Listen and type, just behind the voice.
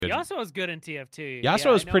Yasuo's good in TFT.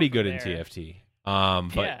 Yasuo's yeah, pretty good in TFT.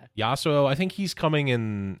 But Yasuo, I think he's coming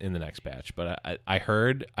in the next patch. But I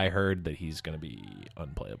heard that he's going to be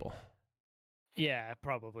unplayable. Yeah,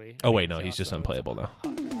 probably. Oh wait, no, he's just unplayable now.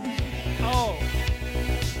 Oh.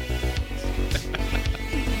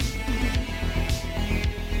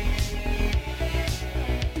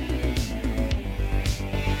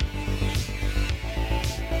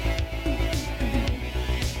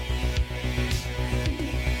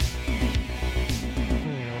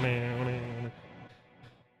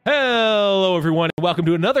 Hello, everyone, and welcome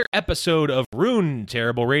to another episode of Rune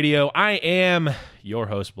Terrible Radio. I am your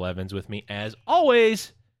host, Blevins. With me, as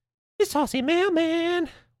always, is Saucy Mailman.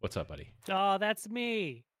 What's up, buddy? Oh, that's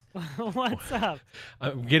me. What's up?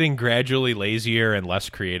 I'm getting gradually lazier and less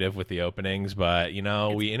creative with the openings, but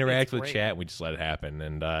we interact with chat and we just let it happen.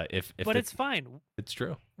 And if it's fine. It's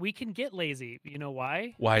true. We can get lazy. You know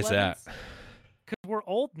why? Why is that? Because we're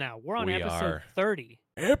old now. We're on episode 30.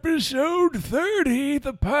 Episode 30,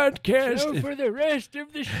 the podcast. So for the rest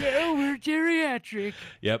of the show, we're geriatric.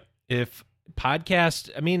 Yep. If podcast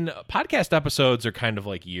episodes are kind of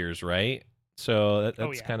like years, right? So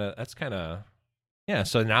that's kind of. Yeah,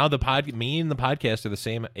 so now me and the podcast are the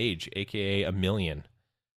same age, aka a million.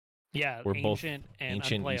 Yeah, we're ancient both and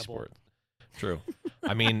ancient unplayable. esports. True.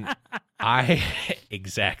 I mean,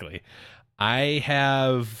 exactly. I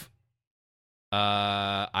have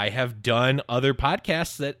done other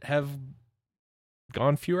podcasts that have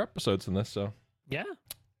gone fewer episodes than this, so yeah,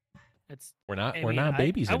 we're not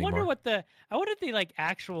babies anymore. I wonder the like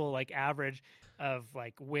actual like average of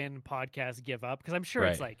like when podcasts give up, because I'm sure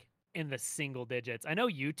it's like in the single digits. I know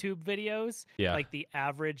YouTube videos, like the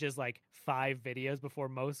average is like 5 videos before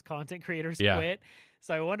most content creators quit.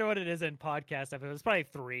 So I wonder what it is in podcast episodes. It's probably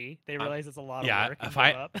 3. They realize it's a lot of work. If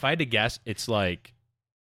I had to guess, it's 3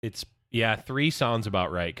 sounds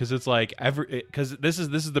about right, because it's like because this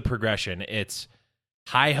is the progression. It's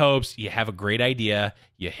high hopes. You have a great idea.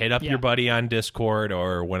 You hit up your buddy on Discord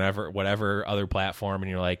or whatever other platform, and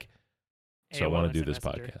you're like, "So I want to do this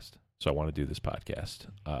podcast. So I want to do this podcast."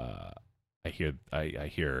 I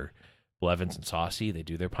hear Blevins and Saucy. They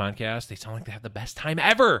do their podcast. They sound like they have the best time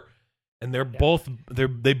ever, and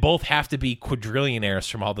they both have to be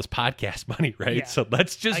quadrillionaires from all this podcast money, right? Yeah. So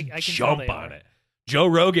let's just jump on it. Joe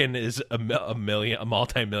Rogan is a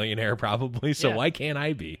multi-millionaire probably, so why can't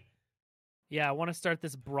I be? Yeah, I want to start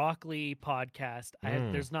this broccoli podcast.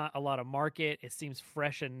 There's not a lot of market. It seems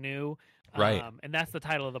fresh and new. Right. And that's the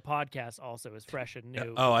title of the podcast also, is fresh and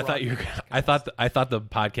new. Oh, I thought the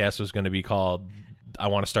podcast was going to be called I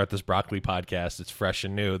want to start this broccoli podcast. It's fresh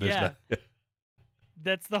and new.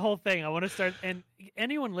 That's the whole thing. I want to start, and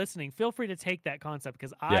anyone listening, feel free to take that concept,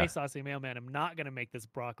 because I, Saucy Mailman, am not going to make this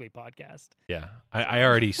broccoli podcast. Yeah, I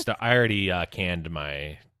already canned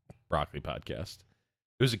my broccoli podcast.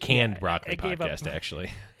 It was a canned broccoli podcast, actually.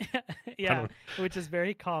 Yeah, which is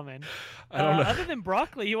very common. I don't know. Other than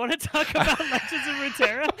broccoli, you want to talk about Legends of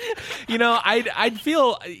Runeterra? I'd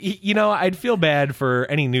feel bad for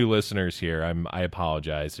any new listeners here. I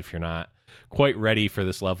apologize if you're not quite ready for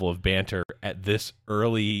this level of banter at this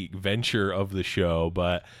early venture of the show,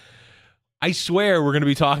 but I swear we're going to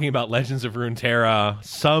be talking about Legends of Runeterra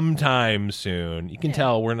sometime soon. You can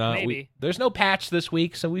tell we're not. There's no patch this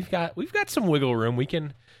week, so we've got some wiggle room. We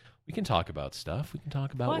can talk about stuff. We can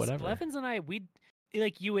talk about whatever. Blevins and I,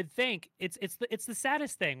 you would think it's the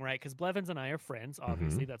saddest thing, right? Because Blevins and I are friends.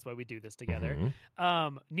 Obviously, that's why we do this together.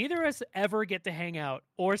 Mm-hmm. Neither of us ever get to hang out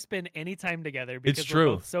or spend any time together because we're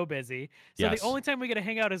both so busy. So the only time we get to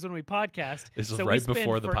hang out is when we podcast. This is so right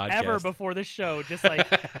before the forever podcast. Before the show, just like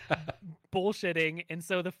bullshitting. And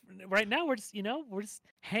so right now we're just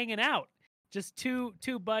hanging out, just two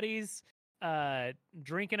buddies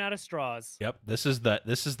drinking out of straws. Yep, this is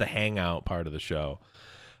the hangout part of the show.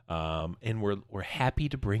 And we're happy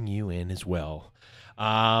to bring you in as well.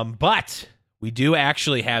 But we do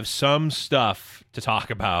actually have some stuff to talk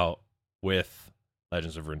about with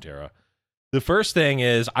Legends of Runeterra. The first thing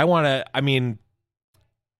is I'm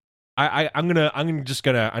just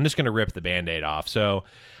gonna rip the Band-Aid off. So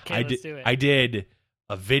I did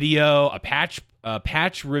a video, a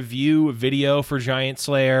patch review video for Giant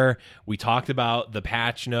Slayer. We talked about the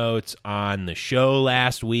patch notes on the show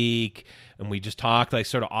last week, and we just talked like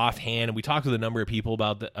sort of offhand, and we talked with a number of people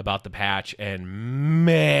about the patch, and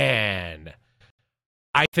man,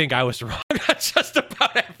 I think I was wrong on just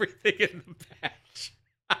about everything in the patch.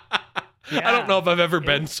 I don't know if I've ever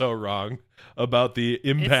been so wrong about the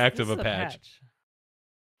impact of a patch.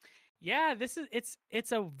 Yeah,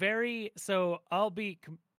 it's a very, so I'll be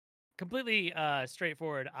completely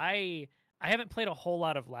straightforward. I I haven't played a whole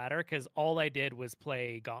lot of ladder because all I did was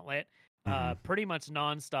play Gauntlet, pretty much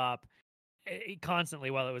nonstop, constantly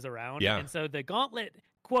while it was around. Yeah. And so the Gauntlet,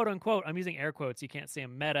 quote unquote, I'm using air quotes, you can't see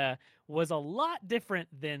them, meta was a lot different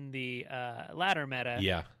than the ladder meta.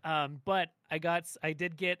 Yeah. But I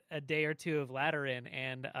did get a day or two of ladder in,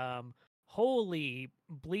 and holy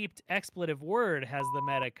bleeped expletive word, has the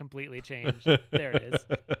meta completely changed. There it is.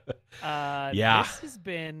 Yeah.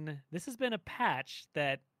 This has been a patch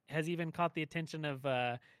that has even caught the attention of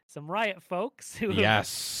some Riot folks who have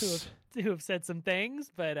said some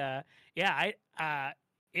things. But yeah,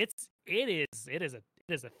 it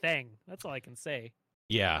is a thing. That's all I can say.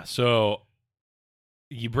 Yeah. So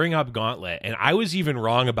you bring up Gauntlet, and I was even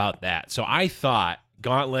wrong about that. So I thought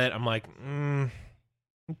Gauntlet, I'm like,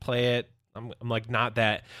 play it. I'm like, not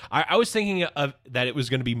that. I was thinking of that it was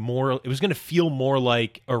going to be more. It was going to feel more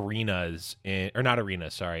like arenas, or not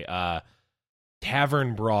arenas. Sorry,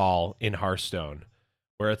 Tavern Brawl in Hearthstone,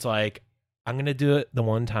 where it's like, I'm going to do it the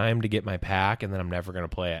one time to get my pack, and then I'm never going to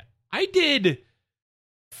play it. I did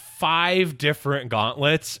 5 different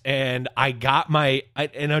gauntlets, and I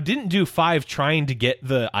didndo 5 trying to get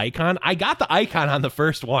the icon. I got the icon on the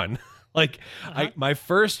first one. Like, my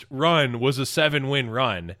first run was a 7-win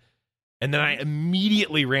run, and then I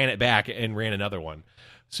immediately ran it back and ran another one.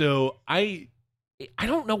 So I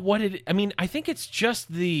don't know what it. I mean, I think it's just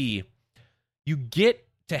you get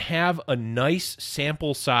to have a nice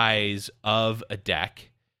sample size of a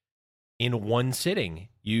deck in one sitting.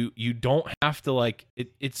 You don't have to, like,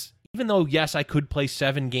 it's, even though, yes, I could play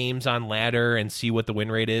 7 games on ladder and see what the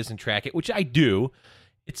win rate is and track it, which I do.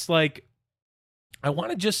 It's like, I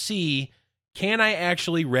want to just see, can I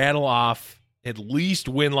actually rattle off at least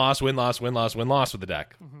win-loss with the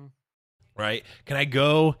deck? Mm-hmm. Right? Can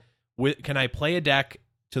I play a deck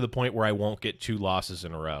to the point where I won't get 2 losses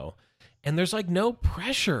in a row? And there's like no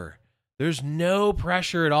pressure. There's no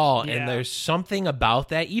pressure at all. Yeah. And there's something about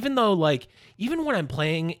that, even when I'm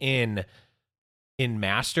playing in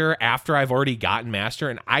Master, after I've already gotten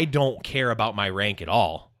Master, and I don't care about my rank at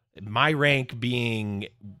all. My rank being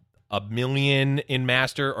 1,000,000 in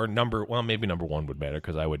Master, or maybe number 1 would matter,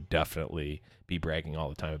 because I would definitely be bragging all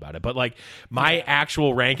the time about it. But like, my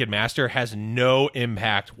actual rank in Master has no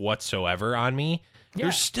impact whatsoever on me. Yeah,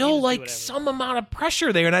 there's still like some amount of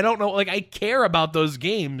pressure there, and I don't know, like, I care about those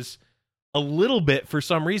games a little bit for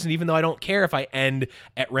some reason, even though I don't care if I end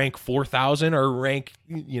at rank 4,000 or rank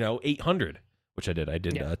 800, which I did. I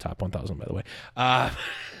did top 1,000, by the way.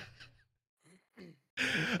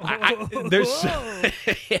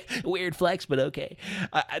 There's weird flex, but okay.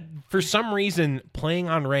 For some reason, playing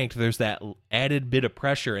on ranked, there's that added bit of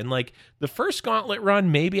pressure. And like the first gauntlet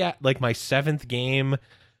run, maybe at like my 7th game,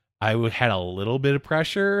 I had a little bit of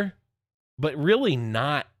pressure, but really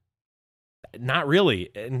not really.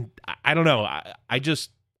 And I don't know. I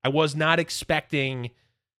was not expecting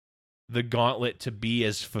the gauntlet to be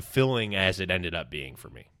as fulfilling as it ended up being for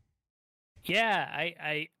me. Yeah,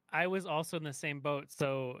 I was also in the same boat.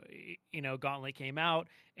 So, Gauntlet came out,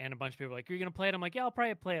 and a bunch of people were like, "You're going to play it?" I'm like, "Yeah, I'll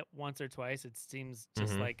probably play it once or twice. It seems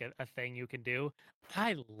just like a thing you can do."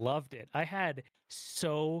 I loved it. I had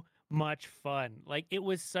so much fun. Like, it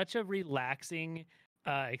was such a relaxing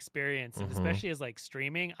experience, and especially as like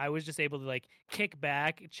streaming, I was just able to like kick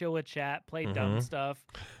back, chill with chat, play dumb stuff.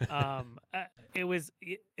 It was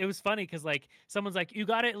funny because like someone's like, "You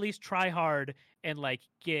got to at least try hard and like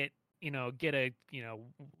get a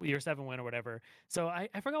your 7-win or whatever." So I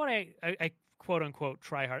forgot what I quote unquote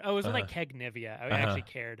try hard. Oh, it was like Keg Nivea. I actually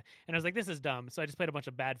cared, and I was like, this is dumb. So I just played a bunch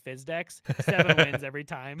of bad Fizz decks. 7 wins every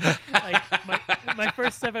time. Like my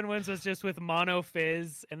first 7 wins was just with mono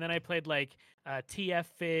Fizz, and then I played like TF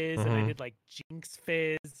Fizz, and I did like Jinx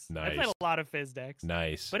Fizz. Nice. I played a lot of Fizz decks.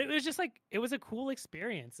 Nice. But it was just like, it was a cool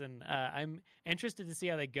experience, and I'm interested to see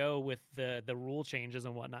how they go with the rule changes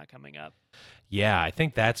and whatnot coming up. Yeah, I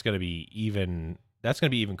think that's going to be even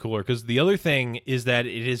cooler, because the other thing is that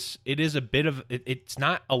it is a bit of it's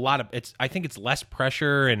not a lot of I think it's less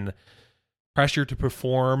pressure to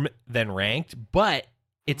perform than ranked, but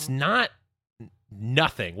it's not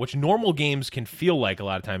nothing, which normal games can feel like a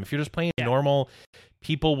lot of time. If you're just playing normal,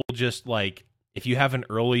 people will just like, if you have an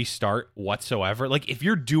early start whatsoever, like if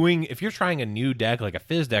you're trying a new deck, like a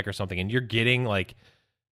Fizz deck or something, and you're getting like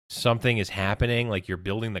something is happening, like you're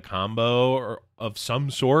building the combo or of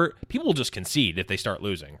some sort, people will just concede if they start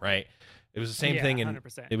losing, right? It was the same thing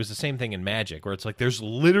 100%. It was the same thing in Magic, where it's like there's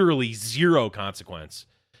literally zero consequence.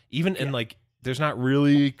 Even in like, there's not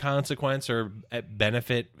really consequence or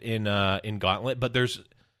benefit in Gauntlet, but there's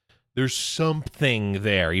something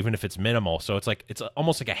there, even if it's minimal. So it's like, it's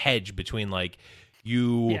almost like a hedge between like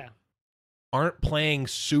you aren't playing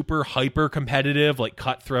super hyper competitive, like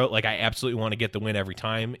cutthroat, like I absolutely want to get the win every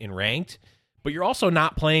time in ranked, but you're also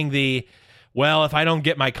not playing the, well, if I don't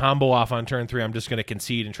get my combo off on turn 3, I'm just going to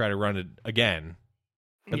concede and try to run it again.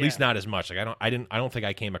 At least not as much. Like I don't think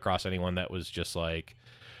I came across anyone that was just like,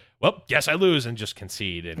 well, guess I lose and just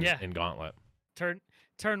concede in Gauntlet.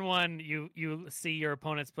 Turn 1, you see your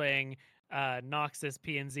opponents playing Noxus,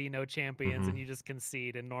 PNZ, no champions, and you just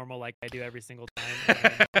concede in normal like I do every single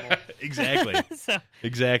time. Exactly.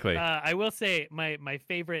 Exactly. I will say my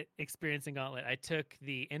favorite experience in Gauntlet, I took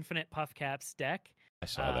the Infinite Puff Caps deck. I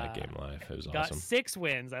saw that game live. It was got awesome. 6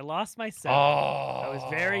 wins. I lost my 7. I was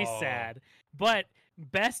very sad. But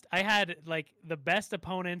I had like the best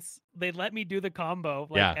opponents. They let me do the combo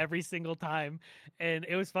every single time, and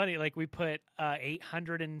it was funny. Like we put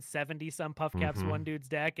 870 some Puff Caps one dude's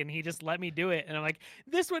deck, and he just let me do it. And I'm like,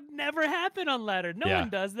 this would never happen on ladder. No one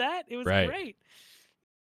does that. It was great.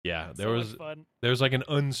 Yeah, there was like an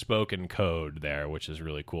unspoken code there, which is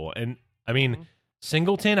really cool. And I mean,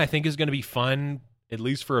 Singleton I think is going to be fun at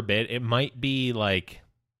least for a bit. It might be like,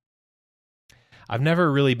 I've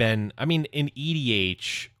never really been, I mean, in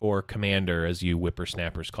EDH or Commander, as you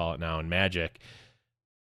whippersnappers call it now in Magic,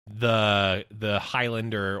 the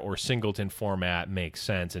Highlander or Singleton format makes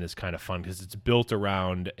sense and is kind of fun because it's built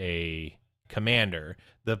around a commander.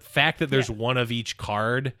 The fact that there's one of each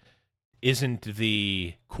card isn't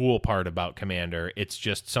the cool part about Commander. It's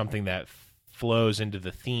just something that flows into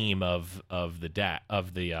the theme of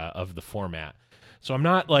the format. So I'm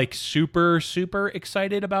not like super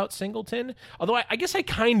excited about Singleton, although I guess I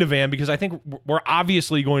kind of am, because I think we're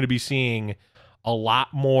obviously going to be seeing a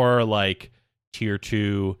lot more like tier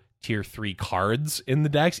 2, tier 3 cards in the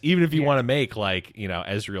decks, even if you want to make like,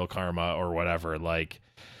 Ezreal Karma or whatever, like,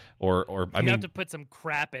 or I mean, you have to put some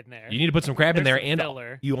crap in there. You need to put some crap in there, and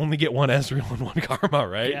filler. You only get one Ezreal and one Karma,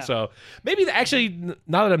 right? Yeah. So maybe actually,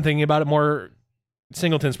 now that I'm thinking about it more,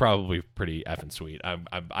 Singleton's probably pretty effing sweet.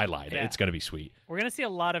 I lied. Yeah. It's going to be sweet. We're going to see a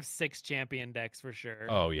lot of 6 champion decks for sure.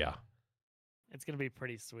 Oh, yeah. It's going to be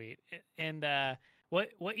pretty sweet. And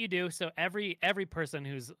what you do, so every person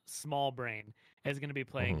who's small brain is going to be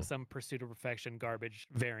playing some Pursuit of Perfection garbage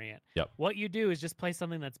variant. Yep. What you do is just play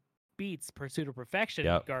something that beats Pursuit of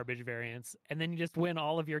Perfection garbage variants, and then you just win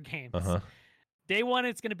all of your games. Day 1,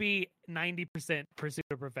 it's going to be 90% Pursuit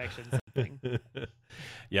of Perfection.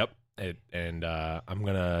 Yep. And I'm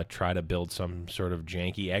going to try to build some sort of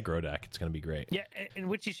janky aggro deck. It's going to be great. Yeah, in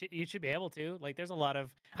which you should be able to. Like, there's a lot of,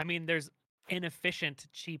 there's inefficient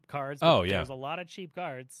cheap cards. Oh, yeah. There's a lot of cheap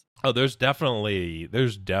cards. Oh, there's definitely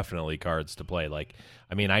cards to play. Like,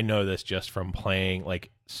 I know this just from playing, like,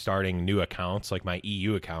 starting new accounts, like my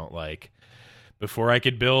EU account, like, before I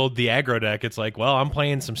could build the aggro deck, it's like, well, I'm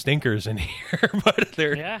playing some stinkers in here, but it's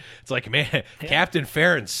like, man, Captain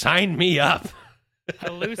Farron, sign me up.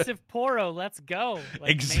 Elusive Poro, let's go.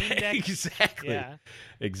 Like exactly. Yeah.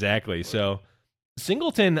 Exactly. So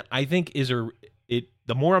Singleton, I think,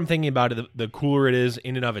 the more I'm thinking about it, the cooler it is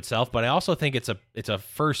in and of itself, but I also think it's a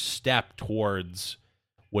first step towards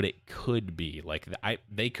what it could be. Like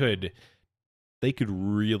they could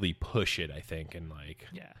really push it, I think, and like,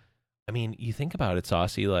 yeah. You think about it,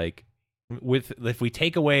 Saucy, like if we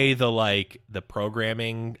take away the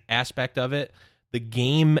programming aspect of it, the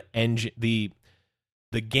game engine, the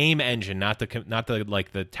game engine, not the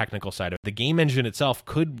like the technical side of it, the game engine itself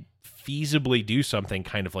could feasibly do something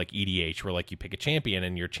kind of like EDH, where like you pick a champion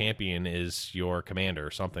and your champion is your commander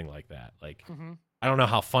or something like that. Like, I don't know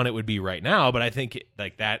how fun it would be right now, but I think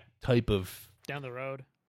like that type of down the road,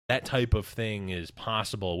 that type of thing is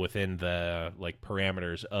possible within the like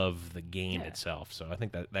parameters of the game itself. So I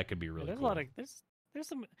think that could be really there's cool. A lot of there's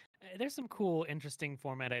some cool, interesting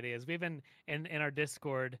format ideas. We've been in our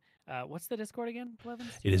Discord. What's the Discord again,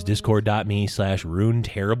 Blevins? It is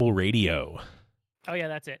discord.me/RuneTerribleRadio. Oh yeah,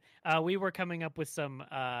 that's it. We were coming up with some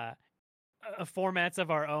formats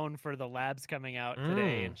of our own for the labs coming out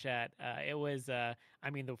today in chat. It was, the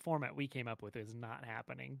format we came up with is not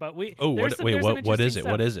happening. But we. Oh, what is it? Stuff.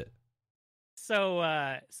 What is it?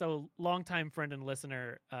 So longtime friend and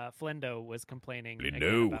listener Flendo was complaining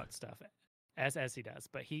about stuff, as he does.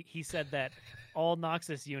 But he said that all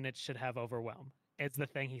Noxus units should have Overwhelm. It's the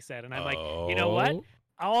thing he said, and I'm like, you know what?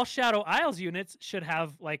 All Shadow Isles units should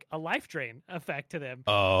have like a life drain effect to them.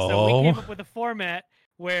 So we came up with a format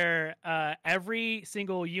where every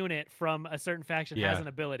single unit from a certain faction has an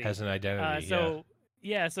ability, has an identity. So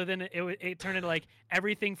then it turned into like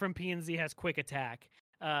everything from PNZ has quick attack.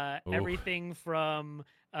 Everything from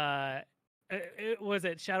it was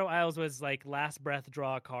it Shadow Isles was like last breath,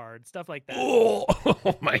 draw a card, stuff like that. Oh,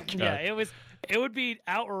 oh my god! Yeah, it would be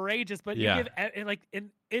outrageous, but you give like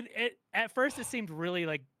it at first it seemed really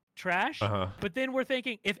like trash, but then we're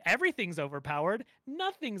thinking if everything's overpowered,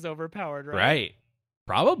 nothing's overpowered, right? Right,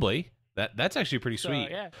 probably. That's actually pretty sweet.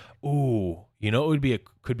 Yeah. Ooh, you know it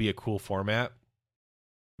could be a cool format.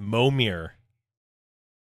 Momir.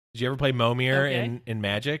 Did you ever play Momir in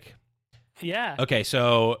Magic? Yeah. Okay,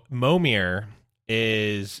 so Momir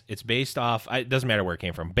it's based off. It doesn't matter where it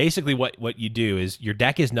came from. Basically, what you do is your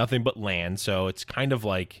deck is nothing but land, so it's kind of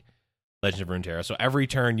like Legend of Runeterra. So every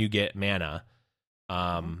turn you get mana.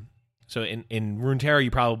 So in Runeterra,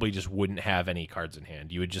 you probably just wouldn't have any cards in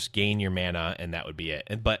hand. You would just gain your mana, and that would be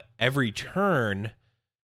it. But every turn,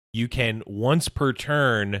 you can once per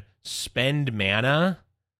turn spend mana.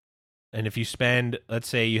 And if you spend, let's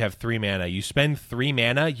say you have 3 mana, you spend 3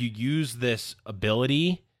 mana, you use this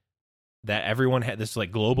ability that everyone had, this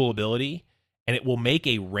like global ability, and it will make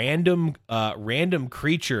a random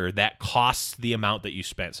creature that costs the amount that you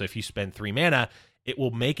spent. So if you spend 3 mana, it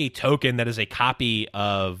will make a token that is a copy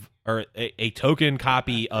of, or a token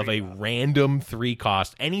copy of a random 3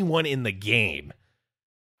 cost, anyone in the game.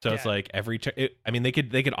 So it's like every turn. I mean, they could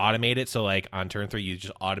automate it. So like on turn 3, you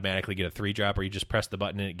just automatically get a 3-drop, or you just press the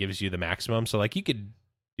button and it gives you the maximum. So like you could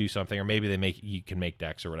do something, or maybe you can make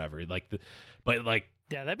decks or whatever. But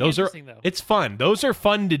that'd be interesting though. It's fun. Those are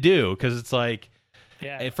fun to do because it's like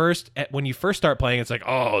when you first start playing, it's like,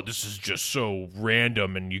 oh, this is just so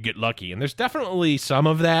random, and you get lucky. And there's definitely some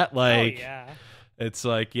of that. Like, it's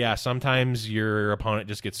like sometimes your opponent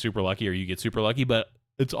just gets super lucky, or you get super lucky, but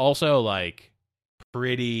it's also like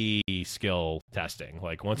pretty skill testing.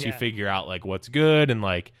 Like once you figure out like what's good, and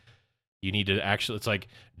like you need to actually, it's like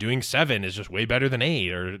doing 7 is just way better than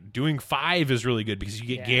 8, or doing 5 is really good because you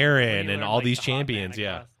get Garen and all these champions.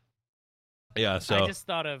 So I just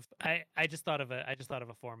thought of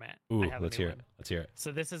a format. Ooh, let's hear it.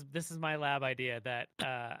 So this is my lab idea that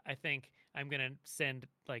I think I'm gonna send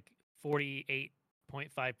like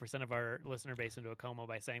 48.5% of our listener base into a coma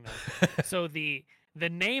by saying that. So the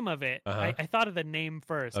name of it, I thought of the name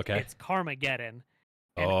first. Okay. It's Carmageddon.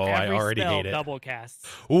 I already hate it. Double casts.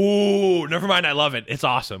 Ooh, never mind. I love it. It's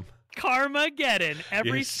awesome. Carmageddon.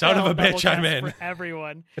 Every son of a bitch, I'm in. For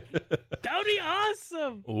everyone. That would be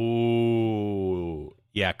awesome. Ooh,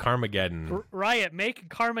 yeah, Carmageddon. Riot, make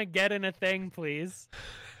Carmageddon a thing, please.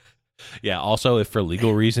 Yeah. Also, if for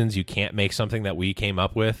legal reasons you can't make something that we came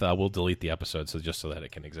up with, we'll delete the episode, so just so that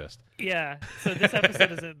it can exist. Yeah. So this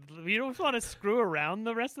episode isn't. You don't want to screw around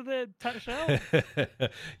the rest of the show.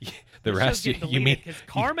 The rest, you mean? Because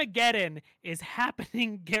Carmageddon is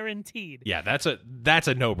happening, guaranteed. Yeah, that's a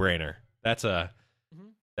no-brainer. That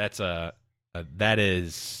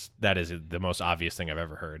is the most obvious thing I've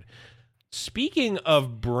ever heard. Speaking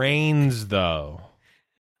of brains, though.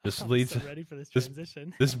 This leads. So ready for this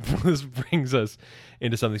transition. This brings us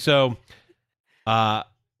into something. So,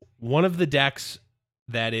 one of the decks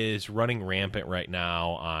that is running rampant right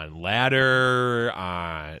now on ladder,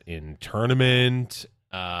 in tournament,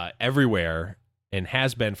 everywhere, and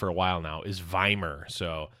has been for a while now, is Veimer.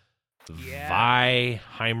 So, Vi,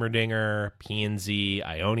 Heimerdinger, PNZ,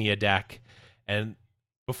 Ionia deck, and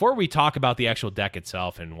before we talk about the actual deck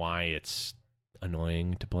itself and why it's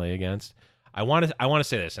annoying to play against, I want to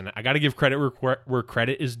say this, and I got to give credit where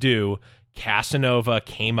credit is due. Casanova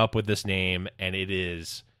came up with this name, and it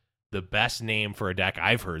is the best name for a deck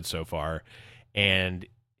I've heard so far. And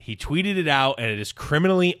he tweeted it out, and it is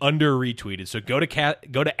criminally under retweeted. So go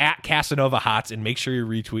to at Casanova Hots and make sure you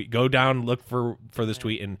retweet. Go down, look for this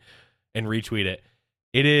tweet and retweet it.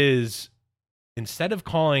 It is, instead of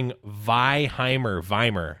calling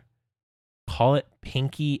Veimer, call it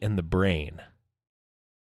Pinky and the Brain.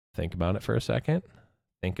 Think about it for a second.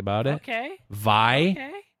 Think about it. Okay.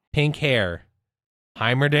 Pink hair.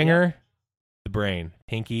 Heimerdinger, the brain.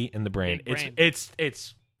 Pinky and the brain. It's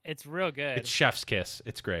real good. It's chef's kiss.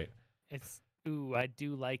 It's great. I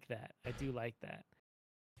do like that.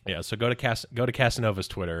 Yeah, so go to Casanova's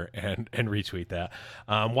Twitter and retweet that.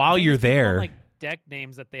 While you're there, like deck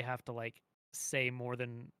names that they have to like say more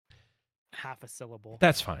than half a syllable.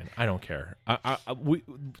 That's fine. I don't care.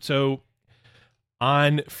 So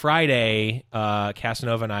on Friday,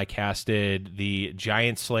 Casanova and I casted the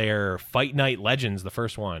Giant Slayer Fight Night Legends, the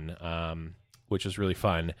first one, which was really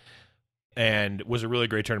fun and was a really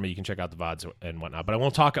great tournament. You can check out the VODs and whatnot, but I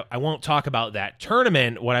won't talk about that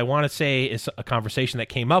tournament. What I want to say is a conversation that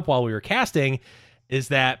came up while we were casting is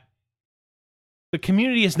that the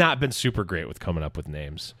community has not been super great with coming up with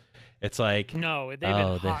names. It's like, no, they've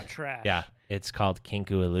been hot trash. Yeah. It's called Kinku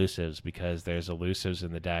Elusives because there's elusives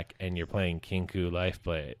in the deck, and you're playing Kinku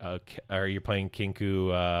Lifeblade, or you're playing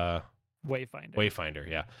Kinku Wayfinder.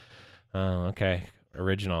 Yeah. Oh, okay.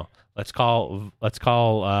 Original. Let's call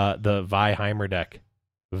the Viheimer deck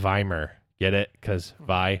Vimer. Get it? Because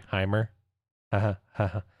Viheimer. Yeah.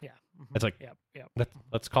 It's like Yep.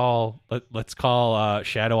 let's call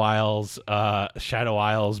Shadow Isles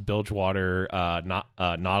Bilgewater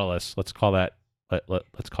Nautilus. Let's call that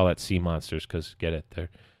sea monsters because get it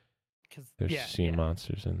there's sea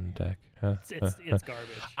monsters in the deck. Huh? It's garbage.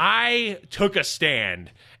 I took a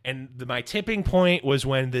stand, and my tipping point was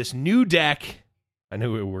when this new deck. I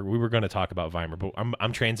knew we were going to talk about Vimer, but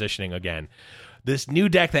I'm transitioning again. This new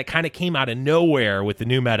deck that kind of came out of nowhere with the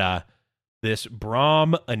new meta. This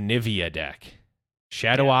Braum Anivia deck,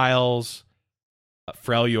 Shadow Isles,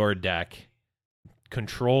 Freljord deck,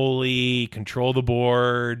 control the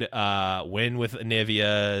board, win with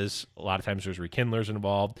Anivias. A lot of times there's Rekindlers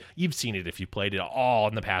involved. You've seen it if you played it all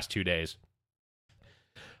in the past 2 days.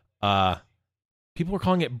 People were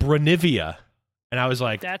calling it Branivia, and I was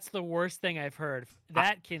like, "That's the worst thing I've heard.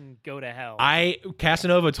 That can go to hell."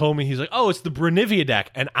 Casanova told me, he's like, "Oh, it's the Branivia deck,"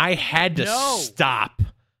 and I had to stop.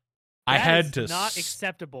 Not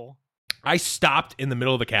acceptable. I stopped in the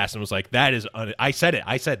middle of the cast and was like, "That is." I said it.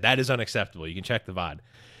 I said that is unacceptable. You can check the VOD.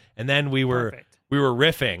 And then we were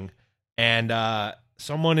riffing, and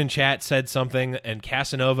someone in chat said something, and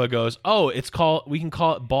Casanova goes, "Oh, we can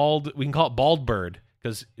call it bald bird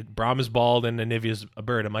because Braum is bald and Anivia's a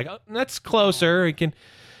bird." I'm like, "Oh, that's closer. We can."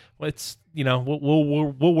 It's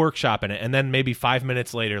we'll workshop in it, and then maybe 5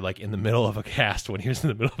 minutes later, like in the middle of a cast, when he was in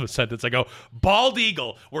the middle of a sentence, I go, "Bald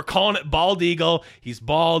eagle. We're calling it bald eagle. He's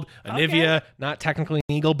bald. Anivia, not technically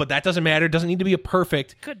an eagle, but that doesn't matter. It doesn't need to be a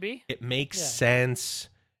perfect. Could be. It makes sense.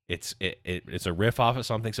 It's a riff off of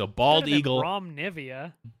something. So bald eagle.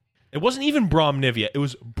 Bromnivia. It wasn't even Bromnivia. It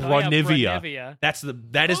was Branivia. Branivia.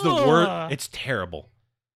 That is the word. It's terrible.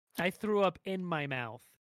 I threw up in my mouth.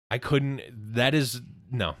 I couldn't.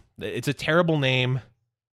 No. It's a terrible name,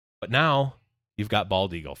 but now you've got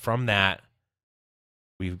Bald Eagle. From that,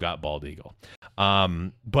 we've got Bald Eagle.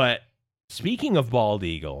 But speaking of Bald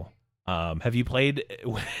Eagle, have you played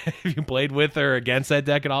with or against that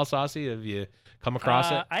deck at all, Saucy? Have you come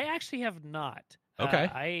across it? I actually have not.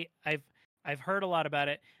 Okay. I've heard a lot about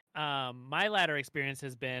it. My ladder experience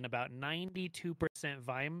has been about 92%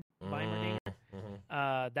 Vimer.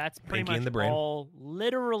 That's pretty much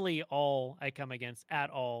literally all I come against at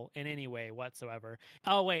all in any way whatsoever.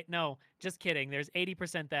 Oh wait, no, just kidding. There's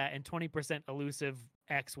 80% that and 20% elusive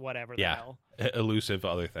X whatever the hell. Elusive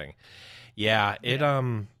other thing. Yeah,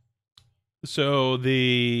 so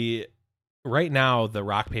right now the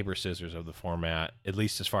rock paper scissors of the format, at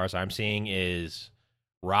least as far as I'm seeing, is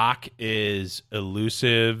rock is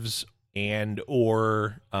elusives and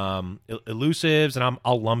or elusives, and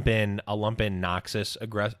I'll lump in Noxus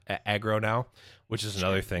aggro now, which is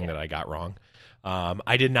another thing that I got wrong.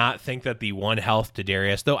 I did not think that the 1 health to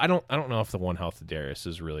Darius, though I don't know if the 1 health to Darius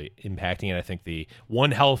is really impacting it. I think the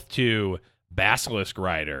 1 health to Basilisk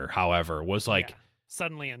Rider, however, was like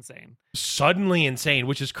suddenly insane,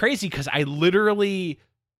 which is crazy because I literally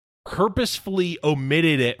purposefully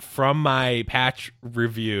omitted it from my patch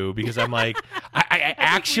review because I'm like, I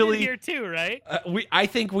actually here too, right? I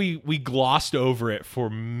think we glossed over it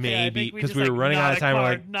for maybe because we were running out of time. We're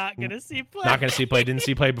like, not gonna see play. Didn't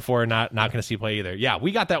see play before. Not gonna see play either. Yeah,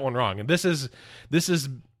 we got that one wrong. And this is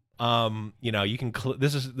you can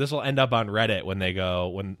this will end up on Reddit when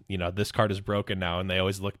this card is broken now, and they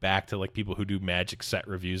always look back to like people who do Magic set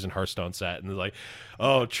reviews and Hearthstone set, and they're like,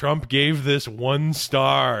 "Oh, Trump gave this 1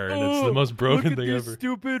 star, and it's the most broken thing ever."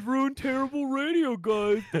 Stupid, ruined, terrible radio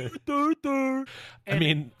guys. I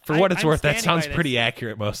mean, for what it's worth, that sounds pretty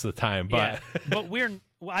accurate most of the time. But but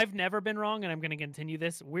I've never been wrong, and I'm going to continue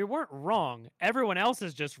this. We weren't wrong. Everyone else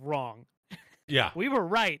is just wrong. Yeah. We were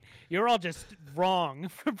right. You're all just wrong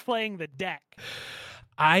for playing the deck.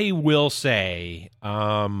 I will say,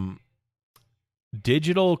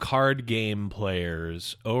 digital card game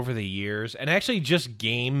players over the years, and actually just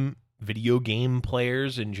video game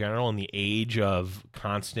players in general in the age of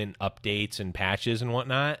constant updates and patches and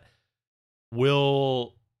whatnot,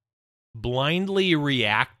 will blindly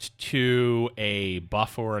react to a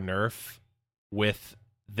buff or a nerf with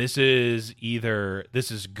this is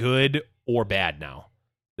good or bad now.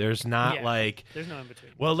 There's not there's no in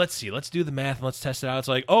between. Well, let's see. Let's do the math and let's test it out. It's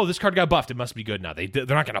like, oh, this card got buffed. It must be good now. They're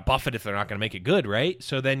not going to buff it if they're not going to make it good, right?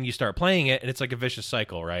 So then you start playing it, and it's like a vicious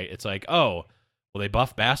cycle, right? It's like, oh, well, they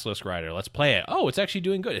buffed Basilisk Rider. Let's play it. Oh, it's actually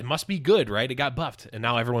doing good. It must be good, right? It got buffed, and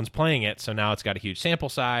now everyone's playing it. So now it's got a huge sample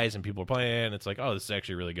size, and people are playing it, and it's like, oh, this is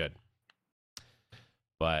actually really good.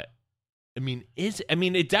 But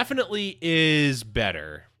it definitely is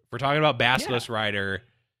better. If we're talking about Basilisk Rider,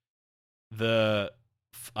 the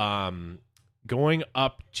going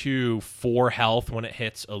up to 4 health when it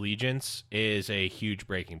hits Allegiance is a huge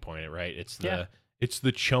breaking point, right? It's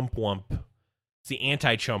the chump wump. It's the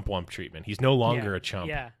anti-chump wump treatment. He's no longer a chump.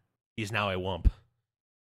 Yeah. He's now a wump.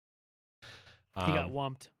 He got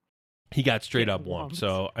wumped. He got straight up wumped.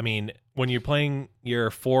 So, when you're playing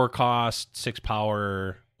your 4 cost, 6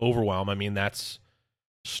 power overwhelm, that's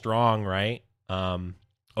strong, right? I'm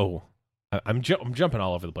jumping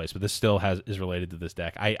all over the place, but this still is related to this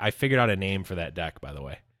deck. I figured out a name for that deck, by the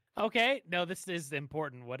way. Okay. No, this is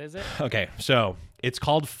important. What is it? Okay, so it's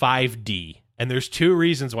called 5D, and there's 2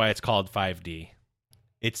 reasons why it's called 5D.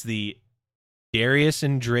 It's the Darius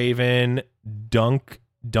and Draven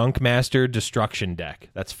Dunkmaster Destruction deck.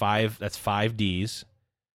 That's 5 Ds.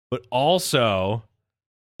 But also,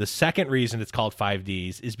 the second reason it's called 5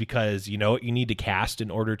 Ds is because you know what you need to cast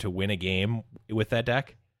in order to win a game with that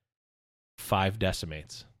deck? 5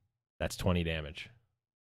 Decimates. That's 20 damage.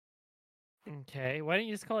 Okay. Why don't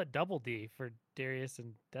you just call it Double D for Darius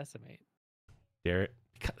and Decimate?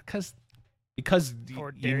 Because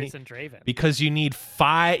or Darius and Draven. Because you need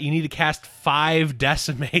 5. You need to cast 5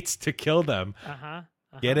 Decimates to kill them.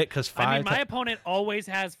 Get it? Because 5. my opponent always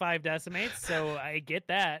has 5 Decimates, so I get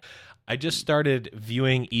that. I just started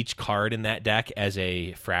viewing each card in that deck as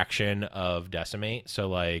a fraction of Decimate. So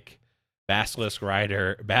like Basilisk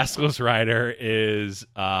Rider is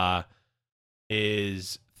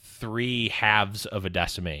 3 halves of a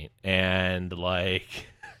Decimate, and like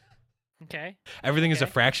everything is a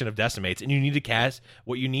fraction of Decimates, and you need to cast.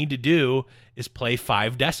 What you need to do is play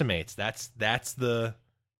 5 Decimates. That's the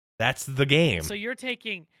game. So you're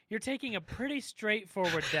taking a pretty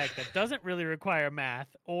straightforward deck that doesn't really require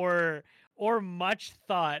math or much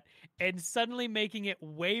thought, and suddenly making it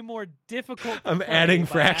way more difficult. I'm adding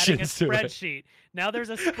fractions to it. Now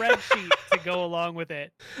there's a spreadsheet to go along with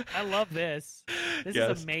it. I love this. This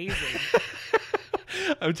is amazing.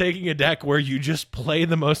 I'm taking a deck where you just play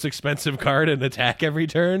the most expensive card and attack every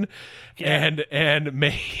turn, and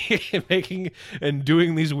making and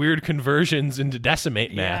doing these weird conversions into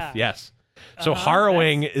decimate math. Yes. So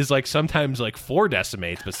harrowing is like sometimes like 4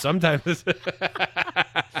 decimates, but sometimes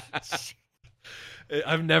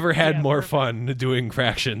I've never had more fun doing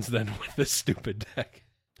fractions than with this stupid deck.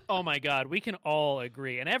 Oh my God, we can all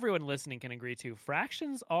agree, and everyone listening can agree too.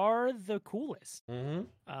 Fractions are the coolest.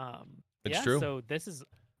 It's true. So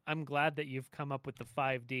I'm glad that you've come up with the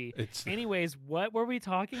 5D. Anyways, what were we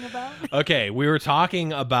talking about? Okay, we were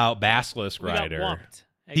talking about Basilisk Rider.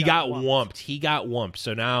 He got wumped.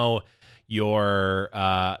 So now your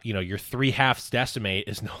 3 halves decimate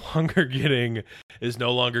is no longer getting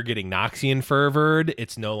Noxian Fervored.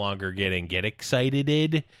 It's no longer getting Get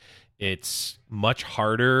Excited. It's much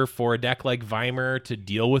harder for a deck like Vimer to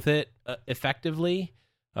deal with it effectively.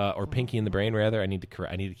 Or Pinky in the Brain, rather. I need to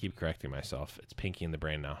keep correcting myself. It's Pinky in the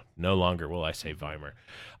Brain now. No longer will I say Vimer.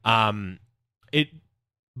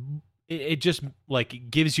 It just like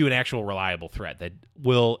gives you an actual reliable threat that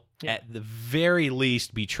will at the very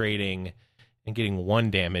least be trading and getting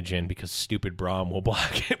 1 damage in, because stupid Braum will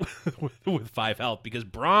block it with 5 health. Because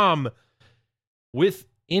Braum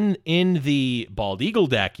in the Bald Eagle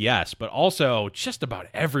deck, yes, but also just about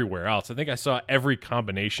everywhere else. I think I saw every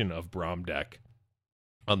combination of Braum deck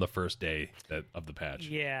on the first day of the patch.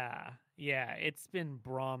 Yeah, it's been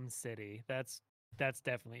Braum City. That's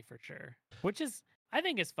definitely for sure. Which I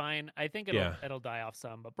think is fine. I think it'll die off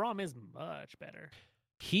some, but Braum is much better.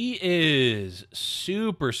 He is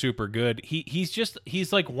super, super good.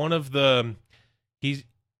 He's like one of the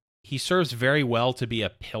he serves very well to be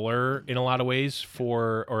a pillar in a lot of ways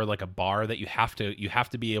or like a bar that you have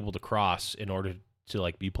to be able to cross in order to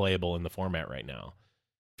like be playable in the format right now.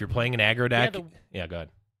 If you're playing an aggro deck, go ahead.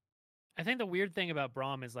 I think the weird thing about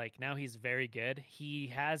Braum is like now he's very good. He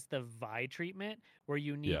has the Vi treatment where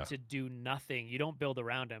you need to do nothing. You don't build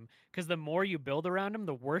around him, because the more you build around him,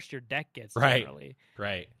 the worse your deck gets. Generally.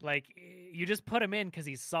 Right. Like you just put him in because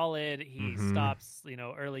he's solid. He stops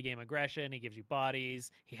early game aggression. He gives you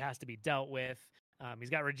bodies. He has to be dealt with. He's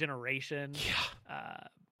got regeneration. Yeah.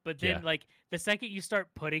 But then like the second you start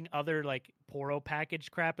putting other like Poro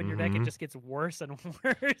package crap in your deck, it just gets worse and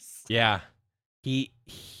worse. Yeah. He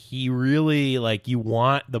really, like, you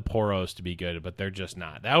want the Poros to be good, but they're just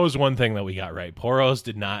not. That was one thing that we got right. Poros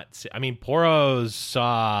did not. Poros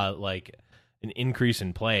saw like an increase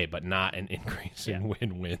in play, but not an increase in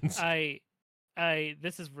wins.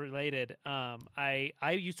 This is related. I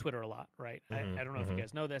use Twitter a lot, right? I don't know if you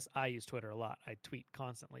guys know this. I use Twitter a lot. I tweet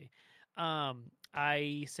constantly.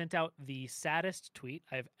 I sent out the saddest tweet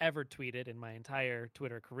I've ever tweeted in my entire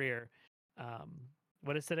Twitter career.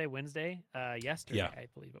 What is today? Wednesday? Yesterday, I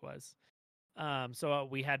believe it was. So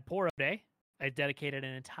we had Poro Day. I dedicated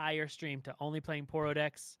an entire stream to only playing Poro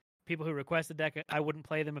decks. People who requested deck, I wouldn't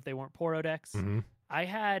play them if they weren't Poro decks. Mm-hmm. I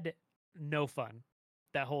had no fun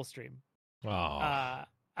that whole stream. Oh. I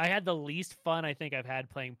had the least fun I think I've had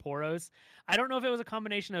playing Poros. I don't know if it was a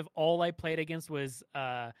combination of all I played against was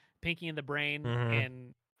Pinky and the Brain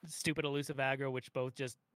and Stupid Elusive Aggro, which both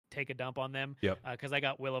just take a dump on them. Yep. Because I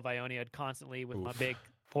got Will of Ionia constantly with my big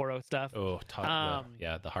Poro stuff. Oh,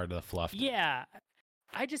 the heart of the fluff. Yeah,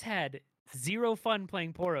 I just had zero fun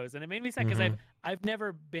playing Poros, and it made me sad because I've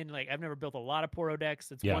never built a lot of Poro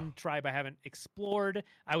decks. It's one tribe I haven't explored.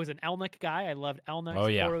 I was an Elnuck guy. I loved Elnuck.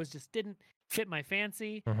 Poros just didn't fit my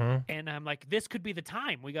fancy, and I'm like, this could be the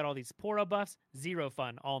time. We got all these Poro buffs, zero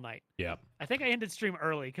fun all night. Yeah, I think I ended stream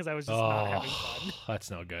early because I was just not having fun.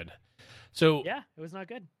 That's no good. So yeah, it was not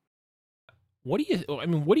good. What do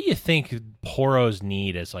you think Poros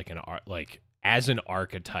need as as an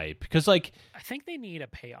archetype? Because I think they need a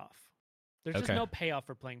payoff. There's just no payoff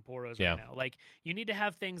for playing Poros right now. Like, you need to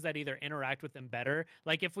have things that either interact with them better.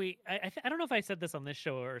 Like, if we, I don't know if I said this on this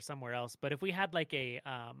show or somewhere else, but if we had like a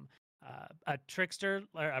trickster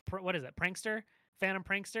or prankster, phantom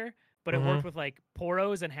prankster, but it worked with like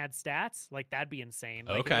Poros and had stats, like that'd be insane.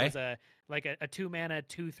 Like, it was a 2-mana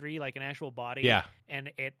 2/3, like an actual body. Yeah,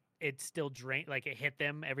 and it still drained, like it hit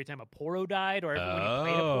them every time a Poro died, or when you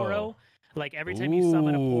played a Poro. Like every time you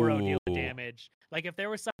summon a Poro, deal damage. Like if there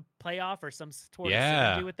was some playoff or some sort of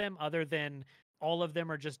synergy with them, other than all of them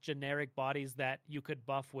are just generic bodies that you could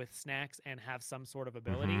buff with snacks and have some sort of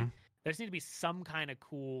ability, there just need to be some kind of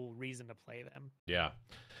cool reason to play them. Yeah.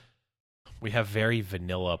 We have very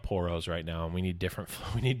vanilla Poros right now, and we need different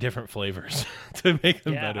flavors to make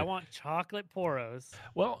them better. I want chocolate Poros.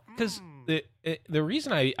 Well, because the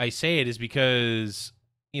reason I say it is because,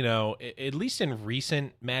 you know, at least in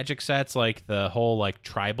recent Magic sets, like the whole like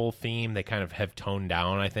tribal theme, they kind of have toned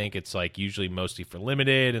down. I think it's like usually mostly for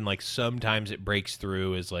limited, and like sometimes it breaks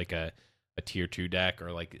through as like a tier 2 deck,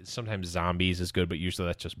 or like sometimes zombies is good, but usually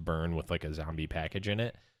that's just burn with like a zombie package in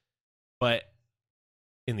it. But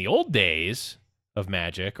in the old days of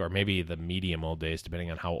Magic, or maybe the medium old days, depending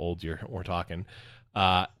on how old we're talking,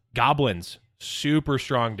 goblins. Super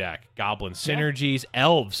strong deck. Goblin synergies.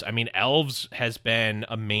 Elves. I mean, Elves has been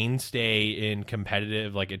a mainstay in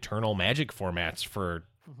competitive, like, eternal Magic formats for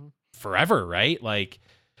forever, right? Like,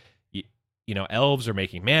 you know, Elves are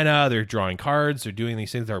making mana, they're drawing cards, they're doing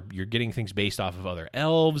these things, you're getting things based off of other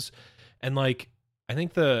Elves. And, like, I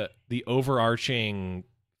think the overarching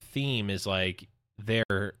theme is, like,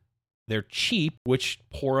 they're cheap, which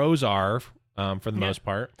Poros are, for the most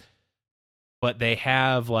part. But they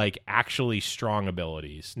have, like, actually strong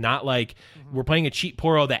abilities. Not like we're playing a cheap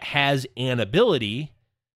Poro that has an ability.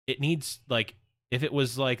 It needs, like, if it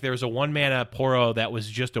was like there's a 1-mana Poro that was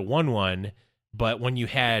just a 1/1, but when you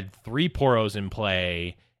had 3 Poros in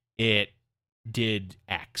play, it did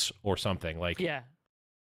X or something. Like, yeah.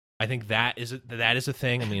 I think that is a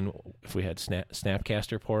thing. I mean, if we had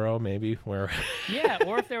Snapcaster Poro, maybe, where... Yeah,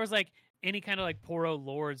 or if there was, like, any kind of like Poro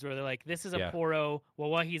lords where they're like, this is a Poro,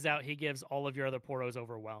 well, while he's out, he gives all of your other Poros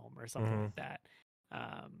overwhelm or something like that.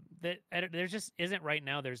 There just isn't right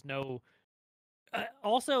now. There's no...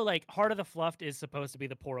 also, like, Heart of the Fluffed is supposed to be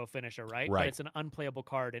the Poro finisher, right? But it's an unplayable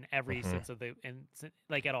card in every sense of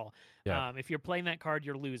like, at all. Yeah. If you're playing that card,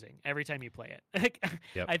 you're losing every time you play it.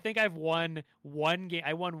 I think I've won one game.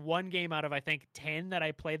 I won one game out of, I think, 10 that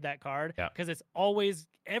I played that card, because it's always,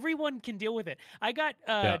 everyone can deal with it. I got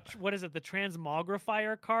what is it, the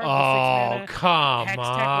Transmogrifier card? Oh, come Hextech,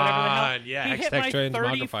 on! Yeah, he hit my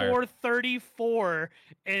 34,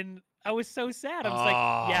 and I was so sad. I was like,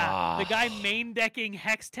 yeah, the guy main decking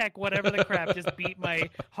Hextech, whatever the crap, just beat my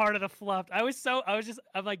Heart of the Fluffed. I'm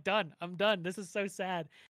like, done. I'm done. This is so sad.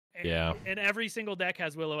 Yeah. And every single deck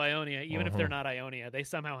has Will of Ionia, even if they're not Ionia. They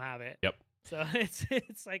somehow have it. Yep. So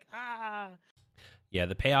it's like, Yeah,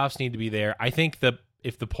 the payoffs need to be there. I think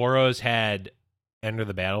if the Poros had enter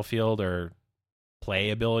the battlefield or play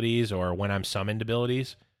abilities, or when I'm summoned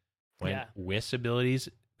abilities, Whis abilities,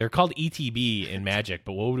 they're called ETB in Magic,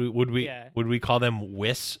 but what would we call them?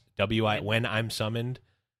 Whis, when I'm summoned,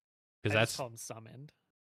 because that's called summoned.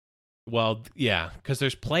 Well, yeah, because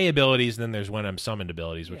there's play abilities, and then there's when I'm summoned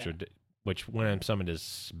abilities, which when I'm summoned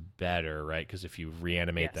is better, right? Because if you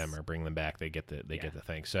reanimate them or bring them back, they get the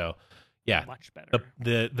thing. So yeah, much better.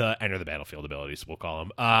 The enter the battlefield abilities, we'll call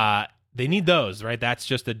them. They need those, right? That's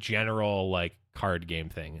just a general, like, card game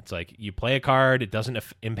thing. It's like you play a card, it doesn't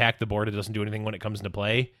impact the board, it doesn't do anything when it comes into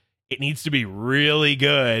play. it needs to be really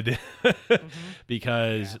good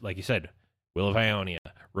because, like you said, Will of Ionia,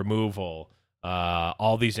 removal,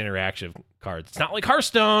 all these interactive cards. It's not like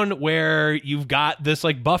Hearthstone where you've got this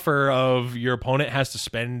like buffer of your opponent has to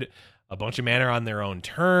spend a bunch of mana on their own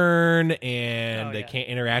turn, and they can't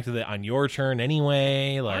interact with it on your turn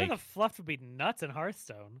anyway. Like, the fluff would be nuts in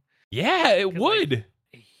Hearthstone. Yeah, it would.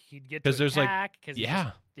 Like, he'd get to there's attack,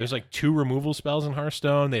 there's like 2 removal spells in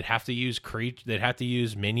Hearthstone. They'd have to use They'd have to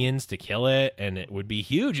use minions to kill it, and it would be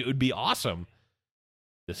huge. It would be awesome.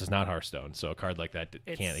 This is not Hearthstone, so a card like that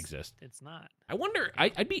can't exist. It's not. I wonder.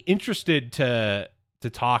 I'd be interested to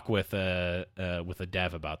talk with a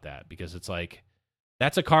dev about that, because it's like,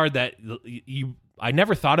 that's a card that I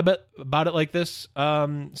never thought about it like this,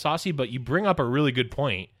 Saucy, but you bring up a really good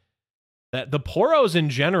point that the Poros in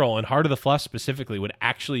general and Heart of the Fluff specifically would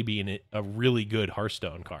actually be a really good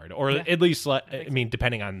Hearthstone card, or at least, I mean,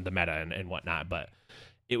 depending on the meta and whatnot, but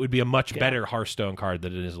it would be a much better Hearthstone card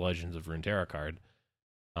than it is Legends of Runeterra card.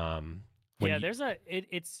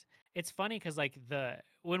 It's funny because like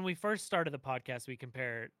when we first started the podcast, we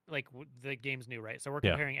compared like the game's new, right? So we're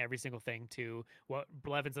comparing every single thing to what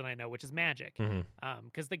Blevins and I know, which is Magic,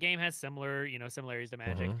 because the game has similarities to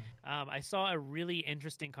Magic. I saw a really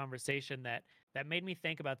interesting conversation that made me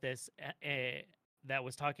think about this. That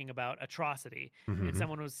was talking about Atrocity, and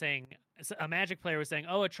someone was saying, a Magic player was saying,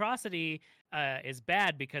 "Oh, Atrocity is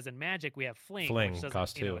bad because in Magic we have Fling which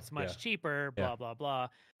costs too. It's much cheaper, blah blah blah."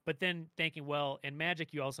 But then thinking, well, in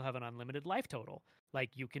Magic you also have an unlimited life total, like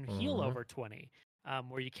you can heal over 20,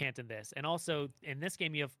 where you can't in this, and also in this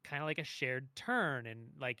game you have kind of like a shared turn, and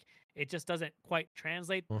like it just doesn't quite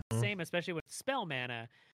translate the same, especially with spell mana.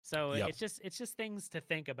 So it's just things to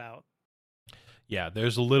think about. Yeah,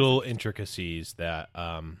 there's little intricacies that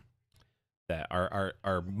that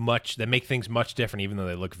are much, that make things much different, even though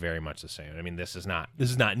they look very much the same. I mean, this is not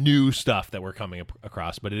new stuff that we're coming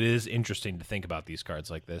across, but it is interesting to think about these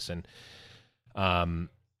cards like this. And I'm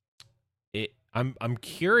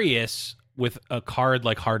curious with a card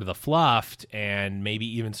like Heart of the Fluffed and maybe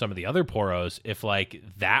even some of the other Poros, if like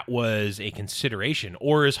that was a consideration,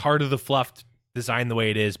 or is Heart of the Fluffed designed the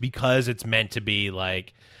way it is because it's meant to be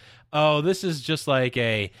like, oh, this is just like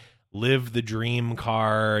a live the dream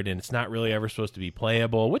card and it's not really ever supposed to be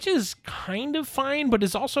playable, which is kind of fine, but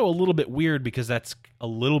is also a little bit weird because that's a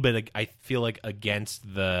little bit, I feel like,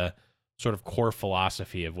 against the sort of core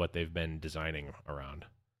philosophy of what they've been designing around.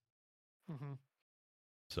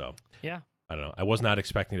 So yeah, I don't know. I was not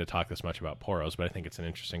expecting to talk this much about Poros, but I think it's an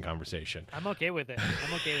interesting conversation. I'm okay with it.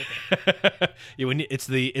 It's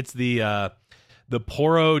the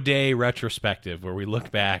Poro Day retrospective, where we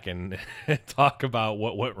look back and talk about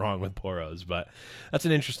what went wrong with Poros. But that's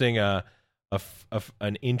an interesting, an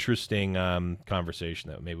interesting conversation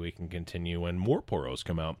that maybe we can continue when more Poros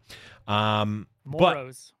come out.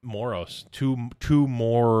 Moros, two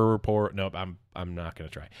more Poros. Nope, I'm not gonna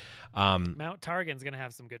try. Mount Targan's gonna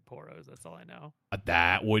have some good Poros. That's all I know.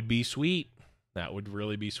 That would be sweet. That would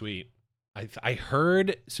really be sweet. I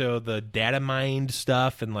heard, so the data mined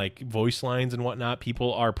stuff and like voice lines and whatnot,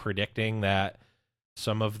 people are predicting that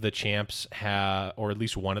some of the champs have, or at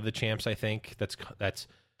least one of the champs, I think that's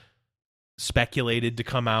speculated to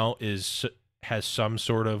come out has some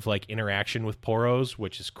sort of like interaction with Poros,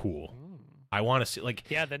 which is cool. I want to see, like,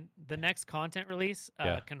 the next content release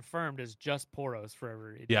confirmed is just Poros for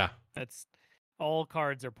every region. Yeah, that's all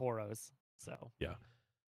cards are Poros. So yeah,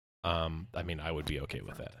 I mean, I would be okay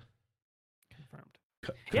with that.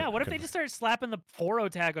 Yeah, what if they just start slapping the Poro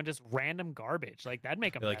tag on just random garbage? Like, that'd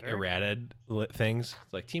make them like better. errated things.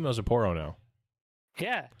 It's like Teemo's a Poro now.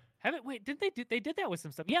 Yeah. Did they did that with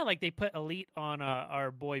some stuff? Yeah, like they put Elite on our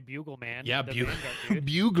boy Bugle Man. Yeah, Bugler.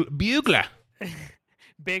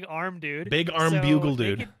 Big arm dude. Big arm Bugle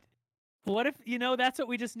dude. What if, that's what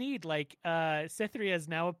we just need? Like, Cythria is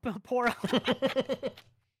now a Poro.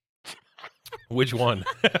 Which one?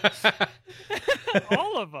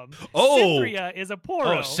 All of them. Oh, Cythria is a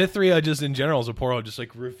Poro. Oh, Cythria just in general is a Poro. Just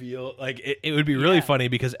like reveal, like it would be really funny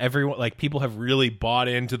because everyone, like people have really bought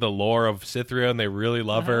into the lore of Cythria and they really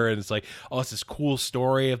love her, and it's like, oh, it's this cool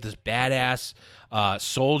story of this badass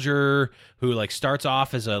soldier who like starts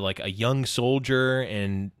off as a young soldier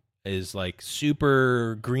and is like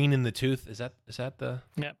super green in the tooth. Is that the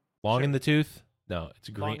long in the tooth? No, it's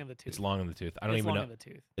green. Long in the tooth. It's long in the tooth. I don't even know.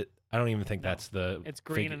 I don't even think that's the. It's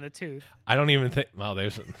green in the tooth. I don't even think. Well,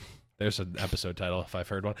 there's an episode title if I've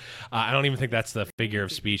heard one. I don't even think that's the figure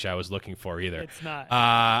of speech I was looking for either. It's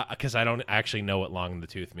not. Because I don't actually know what long in the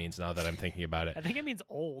tooth means now that I'm thinking about it. I think it means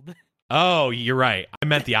old. Oh, you're right. I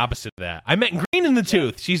meant the opposite of that. I meent green in the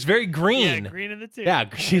tooth. She's very green. Yeah, green in the tooth. Yeah,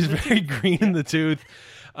 she's very green in the tooth.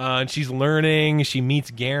 And she's learning. She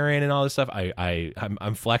meets Garen and all this stuff.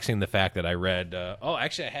 I'm flexing the fact that I read.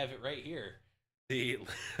 Actually, I have it right here.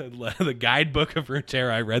 The guidebook of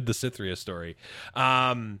Runeterra. I read the Cythria story.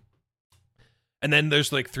 And then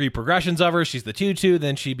there's like 3 progressions of her. She's the 2/2,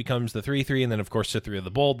 then she becomes the 3/3, and then of course Cythria the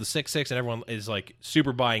Bold, the 6/6, and everyone is like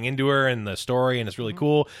super buying into her and the story, and it's really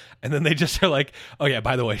cool. And then they just are like, oh yeah,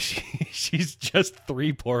 by the way, she's just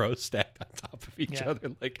 3 Poros stacked on top of each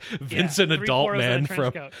other, like Vincent Adult Man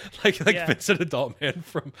from Vincent Adult Man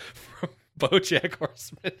from BoJack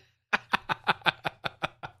Horseman.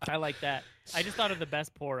 I like that. I just thought of the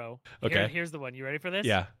best Poro. Okay, here's the one. You ready for this?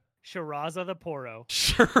 Yeah. Shiraza the Poro.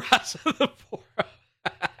 Shiraza the Poro.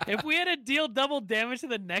 If we had to deal double damage to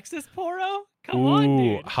the Nexus Poro, come on,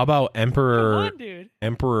 dude. How about Emperor? Come on, dude.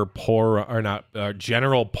 Emperor Poron, or not?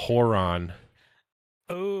 General Poron.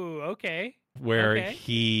 Oh, okay. Where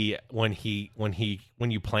when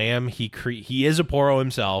you play him, he is a Poro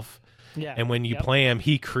himself. Yeah. And when you play him,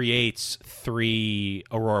 he creates 3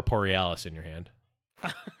 Aurora Borealis in your hand.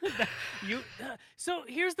 So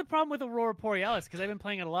here's the problem with Aurora Borealis, because I've been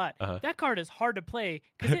playing it a lot. That card is hard to play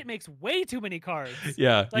because it makes way too many cards.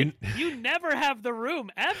 Yeah, like you never have the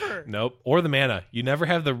room ever. Nope, or the mana. You never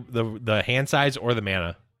have the hand size or the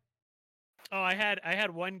mana. Oh, I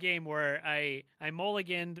had one game where I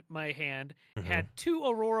mulliganed my hand, had 2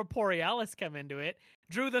 Aurora Borealis come into it,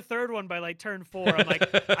 drew the third one by like turn 4. I'm like,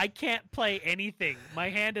 I can't play anything. My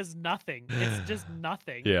hand is nothing. It's just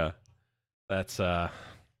nothing. Yeah. That's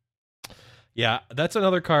that's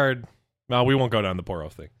another card. Well, we won't go down the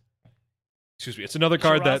Poro thing. Excuse me. It's another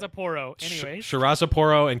card Shiraza Poro. Anyways. Shiraza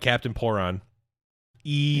Poro and Captain Poron.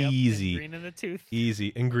 Easy. Yep, green in the tooth.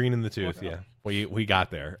 Easy. And green in the tooth, Poro. Yeah. We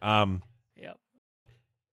got there. Yep.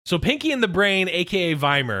 So Pinky in the Brain, aka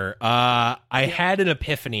Vimer, I had an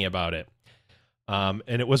epiphany about it. And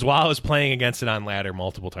it was while I was playing against it on ladder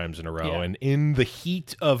multiple times in a row. Yeah. And in the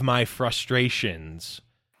heat of my frustrations,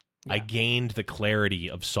 I gained the clarity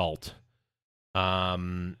of Salt.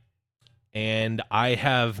 And I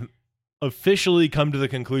have officially come to the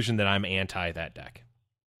conclusion that I'm anti that deck.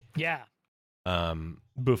 Yeah.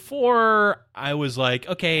 Before I was like,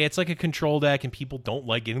 okay, it's like a control deck and people don't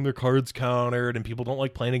like getting their cards countered and people don't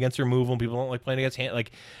like playing against removal and people don't like playing against hand.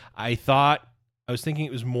 Like I was thinking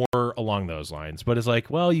it was more along those lines, but it's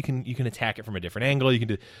like, well, you can attack it from a different angle. You can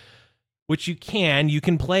do, which you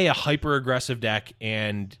can play a hyper aggressive deck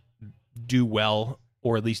and do well,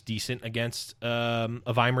 or at least decent against a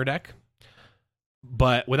Vimer deck.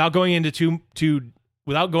 But without going into too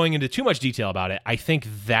much detail about it, I think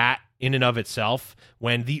that in and of itself,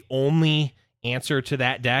 when the only answer to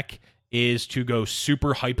that deck is to go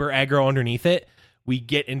super hyper aggro underneath it, we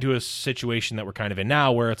get into a situation that we're kind of in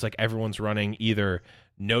now where it's like everyone's running either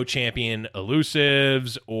no champion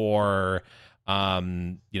elusives or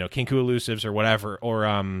Kinku elusives or whatever,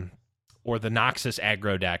 or the Noxus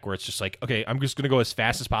aggro deck where it's just like, okay, I'm just going to go as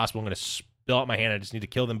fast as possible. I'm going to spill out my hand. I just need to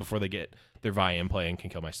kill them before they get their Vi in play and can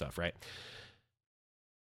kill my stuff, right?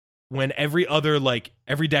 When every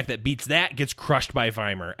deck that beats that gets crushed by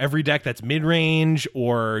Vimer. Every deck that's mid-range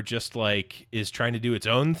or just like is trying to do its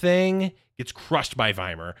own thing gets crushed by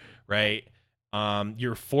Vimer, right?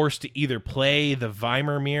 You're forced to either play the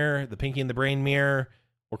Vimer mirror, the Pinky in the Brain mirror,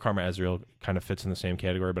 or Karma Ezreal kind of fits in the same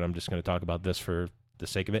category, but I'm just going to talk about this for the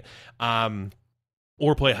sake of it.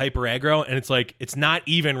 Or play hyper aggro, and it's like it's not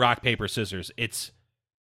even rock paper scissors. It's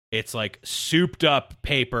like souped up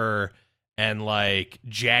paper and like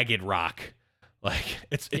jagged rock. Like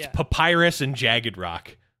it's papyrus and jagged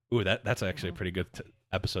rock. Ooh, that's actually a pretty good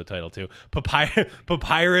episode title too.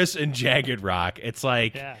 Papyrus and jagged rock. It's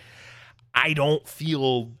like I don't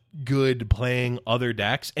feel good playing other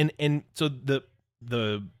decks, and so the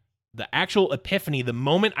actual epiphany, the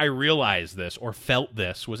moment I realized this or felt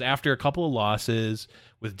this, was after a couple of losses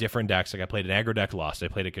with different decks. Like I played an aggro deck, lost. I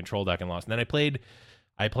played a control deck and lost. And then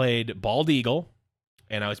I played Bald Eagle,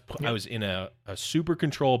 and I was in a super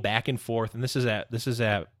control back and forth. And this is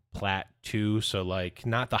at Plat 2, so like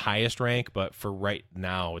not the highest rank, but for right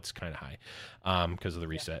now it's kind of high because of the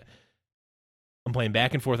reset. I'm playing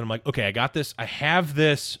back and forth, and I'm like, okay, I got this. I have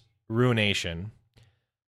this Ruination.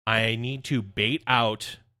 I need to bait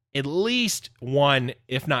out at least one,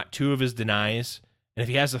 if not two, of his denies. And if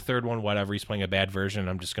he has a third one, whatever, he's playing a bad version,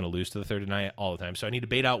 I'm just going to lose to the third deny all the time. So I need to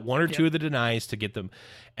bait out one or two of the denies to get them.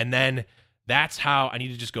 And then that's how I need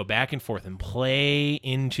to just go back and forth and play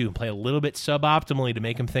a little bit suboptimally to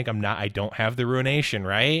make him think I don't have the Ruination,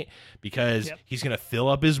 right? Because he's going to fill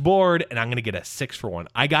up his board and I'm going to get a 6-for-1.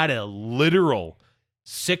 I got a literal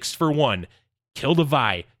 6 for 1. Killed a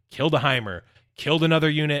Vi, killed a Heimer, killed another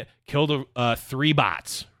unit, killed 3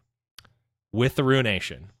 bots with the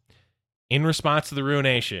Ruination. In response to the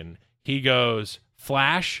Ruination, he goes,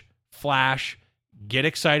 flash, get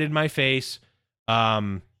excited in my face,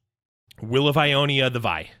 Will of Ionia the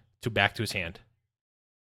Vi to back to his hand.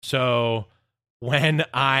 So when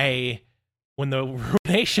the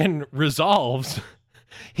Ruination resolves,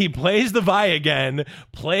 he plays the Vi again,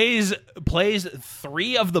 plays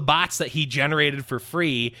 3 of the bots that he generated for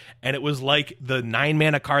free, and it was like the 9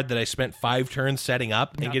 mana card that I spent 5 turns setting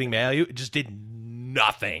up and getting value. It just did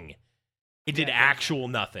nothing. It did actual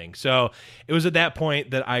nothing. So it was at that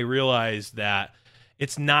point that I realized that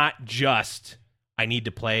it's not just I need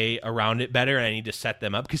to play around it better and I need to set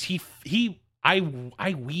them up, because I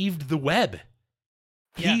weaved the web.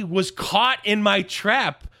 Yeah. He was caught in my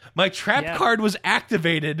trap. My trap card was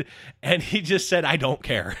activated, and he just said, "I don't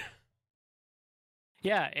care."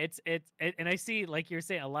 Yeah, it's and I see, like you're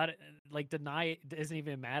saying, a lot of like deny doesn't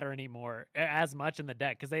even matter anymore as much in the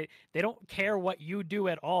deck, because they don't care what you do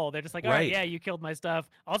at all. They're just like, all right, yeah, you killed my stuff.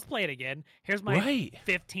 I'll just play it again. Here's my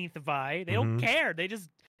 15th Vi. They don't care.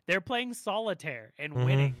 They're playing solitaire and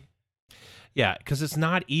winning. Yeah, because it's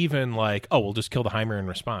not even like, oh, we'll just kill the Heimer in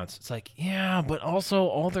response. It's like, yeah, but also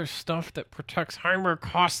all their stuff that protects Heimer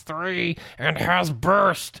costs 3 and has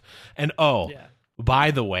burst. And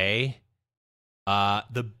by the way,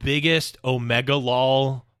 the biggest Omega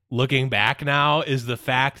lol looking back now is the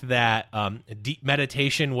fact that Deep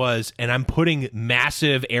Meditation was, and I'm putting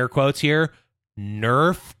massive air quotes here,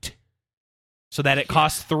 nerfed so that it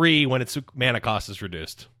costs 3 when its mana cost is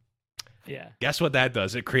reduced. Yeah. Guess what that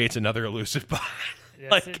does? It creates another elusive bot.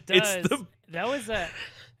 Yes, it does. That was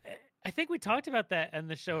I think we talked about that in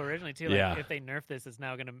the show originally too. Like, if they nerf this, it's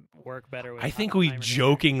now going to work better. With I think we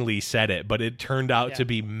jokingly said it, but it turned out to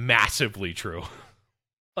be massively true.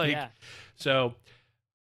 So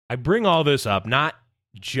I bring all this up not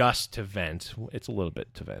just to vent. It's a little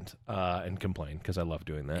bit to vent and complain, because I love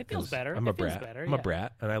doing that. It feels better. I'm a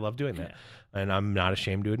brat, and I love doing that. And I'm not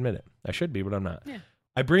ashamed to admit it. I should be, but I'm not. Yeah.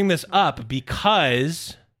 I bring this up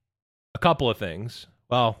because a couple of things.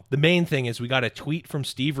 Well, the main thing is we got a tweet from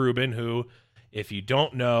Steve Rubin, who, if you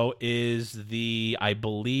don't know, is the, I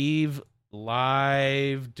believe,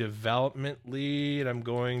 live development lead. I'm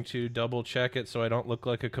going to double check it so I don't look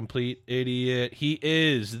like a complete idiot. He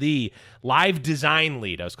is the live design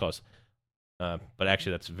lead. I was close. But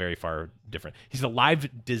actually, that's very far different. He's the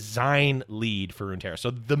live design lead for Runeterra.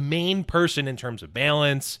 So the main person in terms of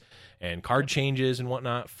balance and card changes and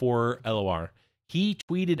whatnot for LOR. He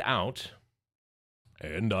tweeted out,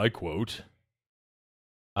 and I quote,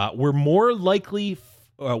 we're likely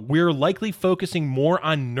focusing more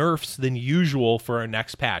on nerfs than usual for our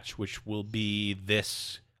next patch, which will be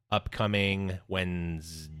this upcoming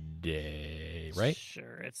Wednesday, right?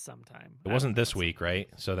 Sure, it's sometime. It wasn't this week, right?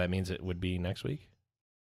 So that means it would be next week?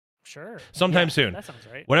 Sure. Sometime soon. That sounds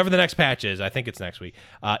right. Whatever the next patch is, I think it's next week.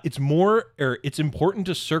 It's important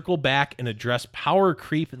to circle back and address power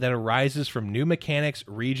creep that arises from new mechanics,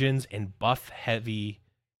 regions, and buff-heavy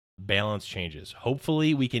balance changes.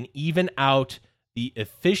 Hopefully, we can even out the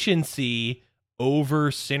efficiency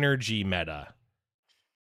over synergy meta.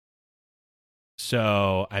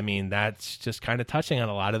 So, I mean, that's just kind of touching on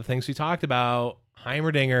a lot of the things we talked about.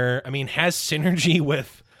 Heimerdinger, I mean, has synergy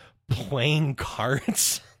with playing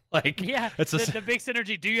cards. Like, yeah, it's the big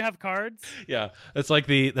synergy. Do you have cards? Yeah,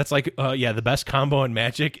 the best combo in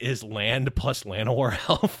Magic is land plus Llanowar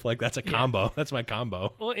Elf. Like, that's a combo. Yeah. That's my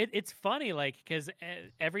combo. Well, it's funny, like, because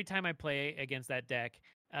every time I play against that deck,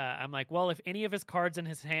 I'm like, well, if any of his cards in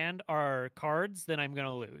his hand are cards, then I'm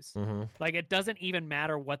gonna lose. Mm-hmm. Like, it doesn't even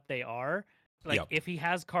matter what they are. Like, if he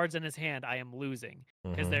has cards in his hand, I am losing,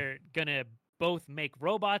 because they're gonna both make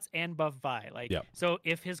robots and buff Vi. Like, so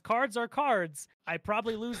if his cards are cards, I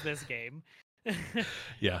probably lose this game.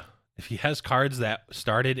 Yeah. If he has cards that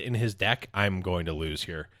started in his deck, I'm going to lose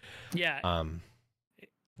here. Yeah.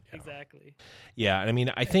 Exactly. Yeah. I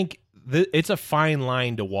mean, I think it's a fine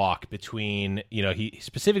line to walk between, he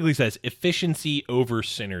specifically says efficiency over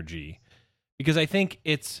synergy, because I think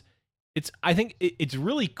it's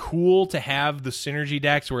really cool to have the synergy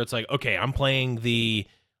decks where it's like, okay, I'm playing the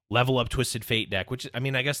level up Twisted Fate deck, which, I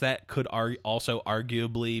mean, I guess that could also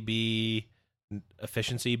arguably be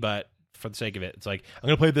efficiency, but for the sake of it, it's like, I'm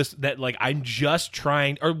gonna play this, that, like, I'm just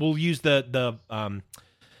trying, or we'll use the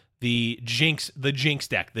Jinx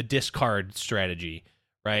deck, the discard strategy,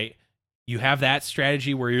 right? You have that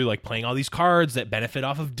strategy where you're like playing all these cards that benefit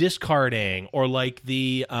off of discarding, or like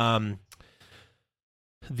the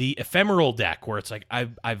the ephemeral deck where it's like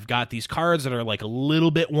I've got these cards that are like a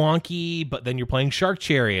little bit wonky, but then you're playing Shark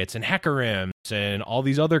Chariots and Hecarims and all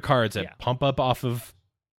these other cards that pump up off of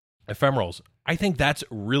ephemerals. I think that's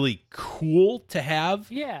really cool to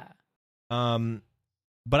have. Yeah.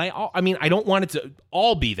 But I mean, I don't want it to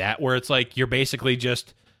all be that where it's like you're basically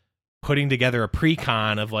just putting together a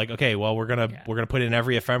pre-con of like, okay, well, we're gonna put in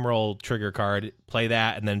every ephemeral trigger card, play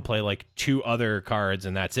that, and then play like 2 other cards,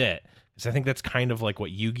 and that's it. Because I think that's kind of like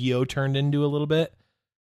what Yu-Gi-Oh turned into a little bit,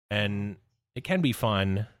 and it can be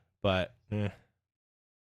fun, but I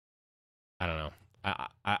don't know.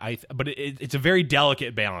 But it's a very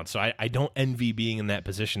delicate balance, so I don't envy being in that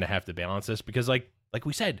position to have to balance this because like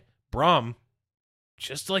we said, Braum,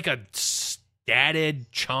 just like a statted,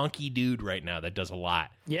 chonky dude right now that does a lot.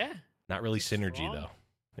 Yeah. Not really synergy though.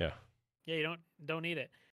 Yeah. Yeah, you don't need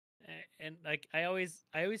it. And like I always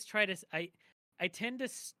try to I tend to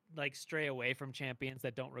like stray away from champions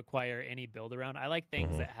that don't require any build around. I like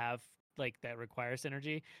things that have like that require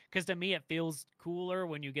synergy because to me it feels cooler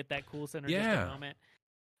when you get that cool synergistic moment.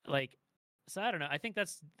 Like, so I don't know. I think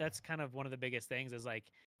that's kind of one of the biggest things is like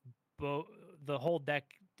the whole deck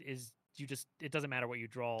is it doesn't matter what you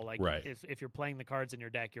draw. Like if you're playing the cards in your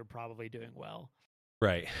deck, you're probably doing well.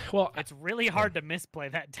 Right. Well, it's really hard to misplay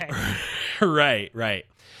that deck. Right.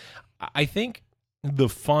 I think a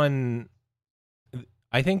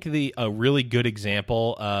really good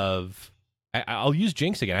example of I'll use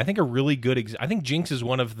Jinx again. I think I think Jinx is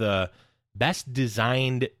one of the best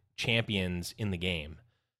designed champions in the game.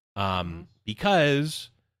 Because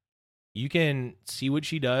you can see what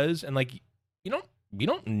she does and like you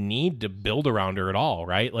don't need to build around her at all,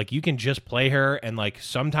 right? Like you can just play her and like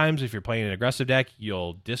sometimes if you're playing an aggressive deck,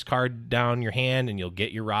 you'll discard down your hand and you'll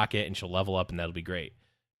get your rocket and she'll level up and that'll be great.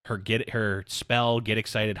 Her spell, Get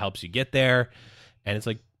Excited, helps you get there. And it's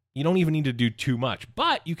like you don't even need to do too much.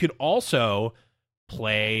 But you could also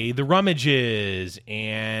play the Rummages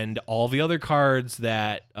and all the other cards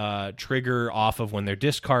that trigger off of when they're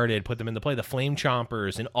discarded, put them into play, the Flame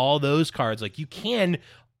Chompers and all those cards. Like you can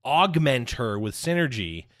augment her with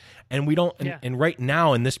synergy, and we don't and right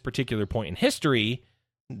now in this particular point in history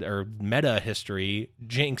or meta history,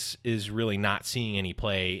 Jinx is really not seeing any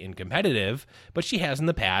play in competitive, but she has in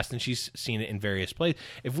the past and she's seen it in various plays.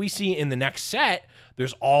 If we see in the next set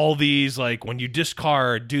there's all these like when you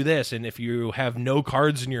discard do this, and if you have no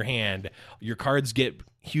cards in your hand your cards get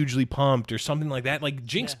hugely pumped or something like that, like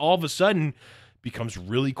Jinx all of a sudden becomes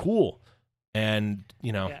really cool. And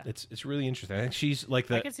it's really interesting. I think she's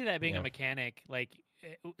like I can see that being a mechanic, like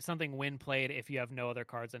something when played. If you have no other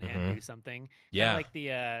cards in hand, do something. Yeah, like the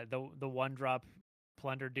 1-drop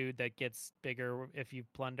plunder dude that gets bigger if you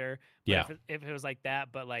plunder. But yeah, if it was like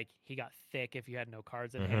that, but like he got thick if you had no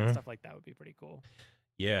cards in hand, stuff like that would be pretty cool.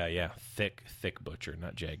 Yeah, thick butcher,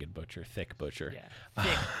 not jagged butcher, thick butcher. Yeah,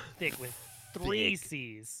 thick with 3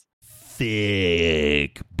 C's.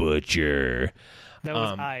 Thick butcher. That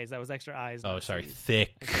was eyes. That was extra eyes. Oh, sorry.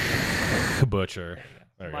 Thick butcher.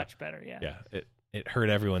 Much better, yeah. Yeah, it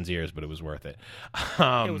hurt everyone's ears, but it was worth it.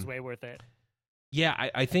 It was way worth it. Yeah,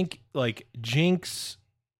 I think like Jinx,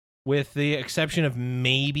 with the exception of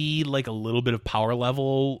maybe like a little bit of power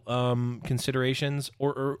level considerations,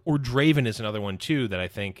 or Draven is another one too that I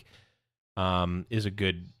think is a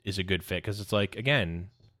good fit because it's like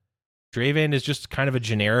again. Draven is just kind of a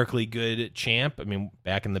generically good champ. I mean,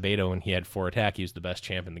 back in the beta when he had 4 attack, he was the best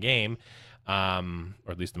champ in the game, or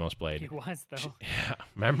at least the most played. He was, though. Yeah,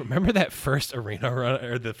 remember that first arena run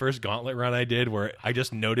or the first gauntlet run I did where I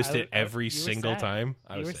just noticed it every single time?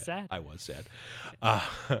 I was sad. I was sad.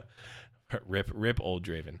 Rip old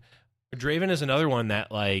Draven. Draven is another one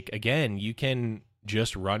that, like, again, you can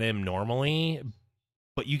just run him normally,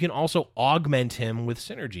 but you can also augment him with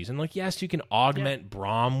synergies. And like, yes, you can augment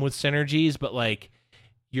Braum with synergies, but like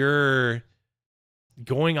you're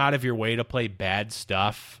going out of your way to play bad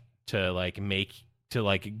stuff to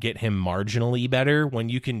get him marginally better when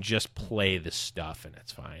you can just play the stuff and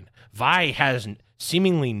it's fine. Vi has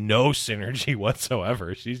seemingly no synergy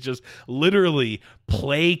whatsoever. She's just literally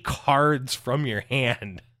play cards from your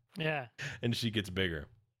hand. Yeah. And she gets bigger.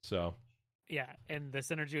 So yeah, and the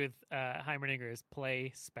synergy with Heimerdinger is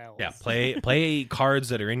play spells. Yeah, play cards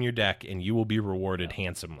that are in your deck, and you will be rewarded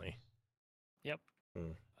handsomely. Yep.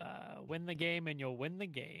 Win the game, and you'll win the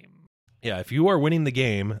game. Yeah, if you are winning the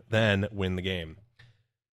game, then win the game.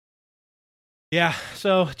 Yeah,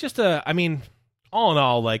 so just I mean, all in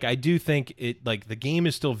all, like I do think it like the game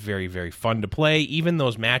is still very, very fun to play. Even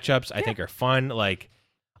those matchups, I think, are fun. Like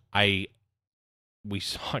we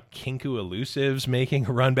saw Kinku Elusives making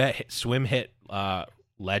a run back, swim hit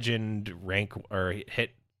legend rank or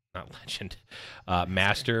hit not legend,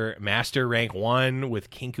 master rank 1 with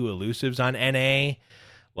Kinku Elusives on NA.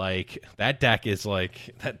 Like that deck is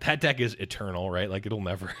like that deck is eternal, right? Like it'll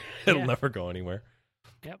never go anywhere.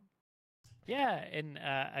 Yep. Yeah, and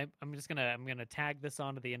I'm gonna tag this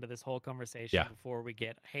on to the end of this whole conversation before we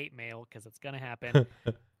get hate mail, because it's gonna happen.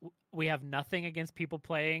 We have nothing against people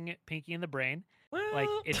playing Pinky and the Brain. Well... Like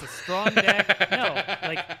it's a strong deck. No,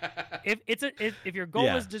 like if your goal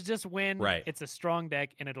is to just win, right. It's a strong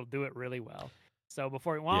deck and it'll do it really well. So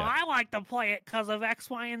I like to play it because of X,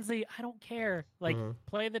 Y, and Z. I don't care. Like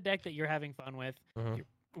play the deck that you're having fun with,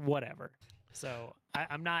 whatever. So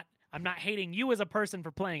I'm not hating you as a person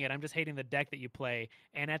for playing it. I'm just hating the deck that you play.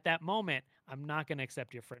 And at that moment, I'm not going to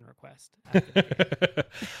accept your friend request.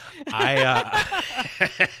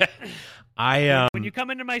 When you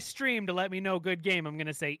come into my stream to let me know good game, I'm going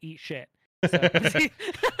to say eat shit. So.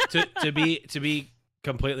 to be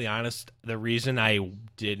completely honest, the reason I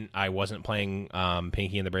wasn't playing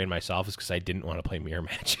Pinky and the Brain myself is because I didn't want to play mirror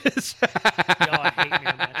matches. I hate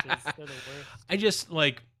mirror matches. They're the worst.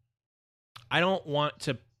 I don't want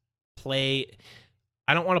to play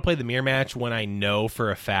the mirror match when I know for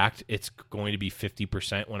a fact it's going to be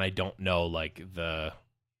 50% when I don't know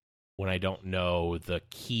the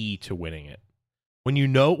key to winning it. When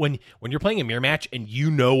you're playing a mirror match and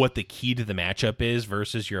you know what the key to the matchup is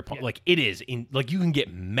versus your opponent, like it is you can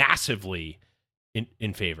get massively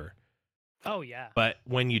in favor. Oh yeah. But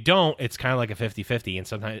when you don't, it's kind of like a 50-50, and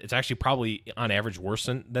sometimes it's actually probably on average worse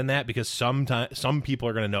than that, because some people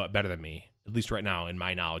are going to know it better than me, at least right now in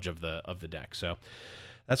my knowledge of the deck. So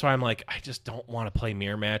that's why I'm like, I just don't want to play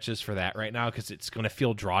mirror matches for that right now, because it's going to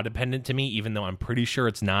feel draw dependent to me, even though I'm pretty sure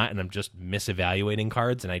it's not, and I'm just misevaluating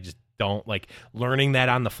cards, and I just don't like learning that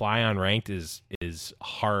on the fly on ranked is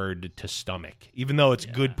hard to stomach. Even though it's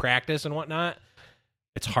good practice and whatnot,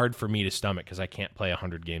 it's hard for me to stomach because I can't play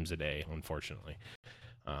 100 games a day, unfortunately.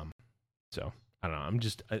 So I don't know.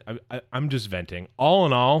 I'm just venting. All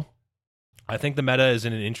in all, I think the meta is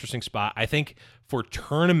in an interesting spot. I think for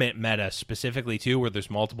tournament meta specifically too, where there's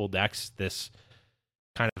multiple decks, this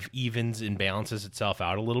kind of evens and balances itself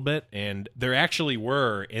out a little bit. And there actually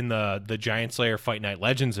were in the Giant Slayer Fight Night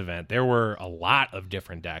Legends event, there were a lot of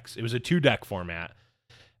different decks. It was a 2-deck format.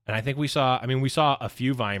 And I think we saw a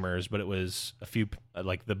few Vimers, but it was a few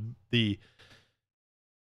like the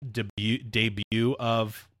debut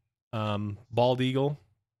of Bald Eagle.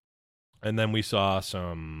 And then we saw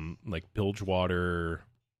some like Bilgewater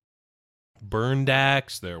burn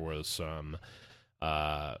decks. There was some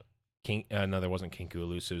no, there wasn't Kinku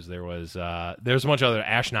Elusives. There's a bunch of other.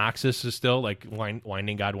 Ash Noxus is still like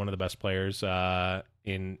Winding God, one of the best players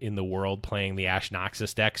in the world, playing the Ash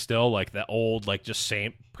Noxus deck still, like the old, like just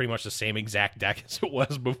pretty much the same exact deck as it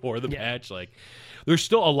was before the patch. Like there's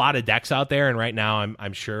still a lot of decks out there, and right now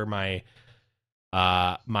I'm sure my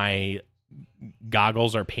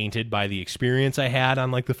goggles are painted by the experience I had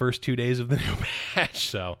on like the first 2 days of the new patch.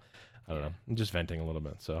 So I don't know. I'm just venting a little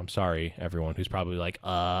bit. So I'm sorry, everyone who's probably like,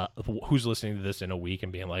 who's listening to this in a week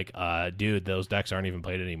and being like, dude, those decks aren't even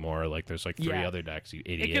played anymore. Like, there's like 3 other decks, you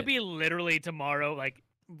idiot. It could be literally tomorrow. Like,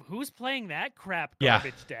 who's playing that crap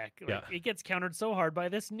garbage deck? Like, it gets countered so hard by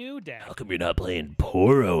this new deck. How come you're not playing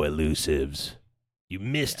Poro Elusives? You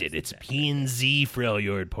missed it. It's P&Z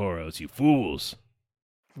Freljord Poros, you fools.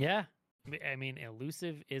 Yeah. I mean,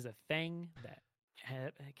 Elusive is a thing that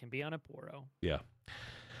can be on a Poro. Yeah.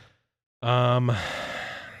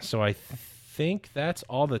 So I think that's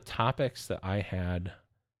all the topics that I had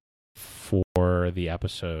for the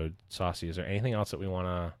episode. Saucy, is there anything else that we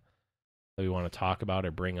want to talk about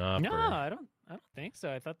or bring up? No, I don't think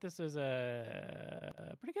so. I thought this was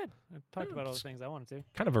pretty good. I talked about all the things I wanted to.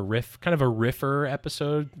 Kind of a riffer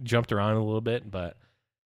episode. Jumped around a little bit, but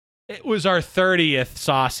it was our 30th,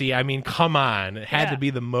 Saucy. I mean, come on. It had to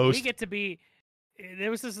be the most. We get to be.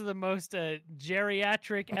 This is the most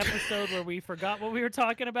geriatric episode where we forgot what we were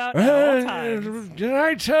talking about at all times. Did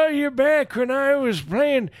I tell you back when I was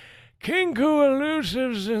playing Kinku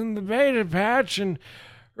Elusives in the beta patch, and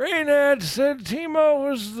Raynad said Teemo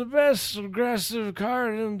was the best aggressive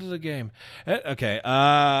card into the game? Okay,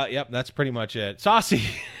 yep, that's pretty much it. Saucy,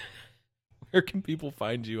 where can people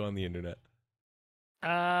find you on the internet?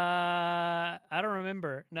 I don't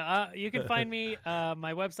remember. No, you can find me.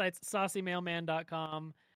 My website's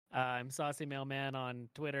saucymailman.com. I'm Saucy Mailman on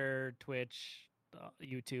Twitter, Twitch,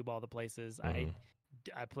 YouTube, all the places. I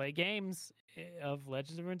play games of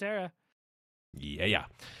Legends of Runeterra. Yeah.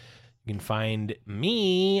 You can find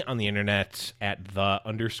me on the internet at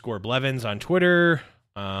 _Blevins on Twitter.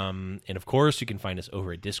 And of course, you can find us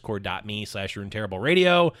over at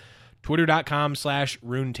discord.me/RuneTerribleRadio.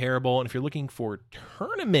 Twitter.com/RuneTerrible. And if you're looking for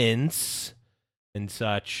tournaments and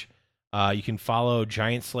such, you can follow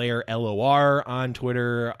Giant Slayer LOR on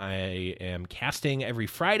Twitter. I am casting every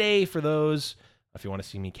Friday for those, if you want to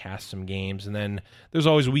see me cast some games. And then there's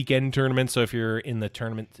always weekend tournaments. So if you're in the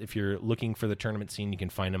tournament, if you're looking for the tournament scene, you can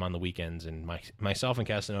find them on the weekends. And myself and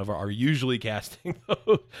Casanova are usually casting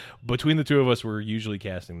those. Between the two of us, we're usually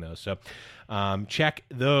casting those. So check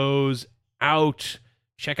those out.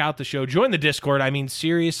 Check out the show. Join the Discord. I mean,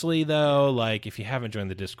 seriously, though, like, if you haven't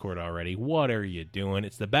joined the Discord already, what are you doing?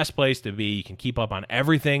 It's the best place to be. You can keep up on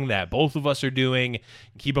everything that both of us are doing.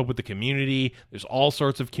 Keep up with the community. There's all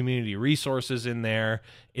sorts of community resources in there.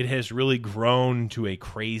 It has really grown to a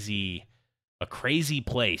crazy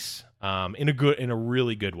place in a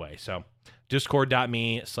really good way. So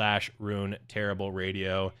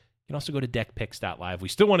discord.me/RuneTerribleRadio. You can also go to deckpicks.live. We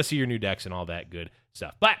still want to see your new decks and all that good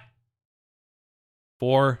stuff. But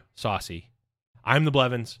for Saucy, I'm the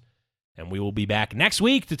Blevins, and we will be back next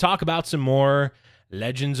week to talk about some more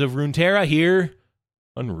Legends of Runeterra here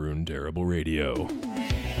on Rune Terrible Radio.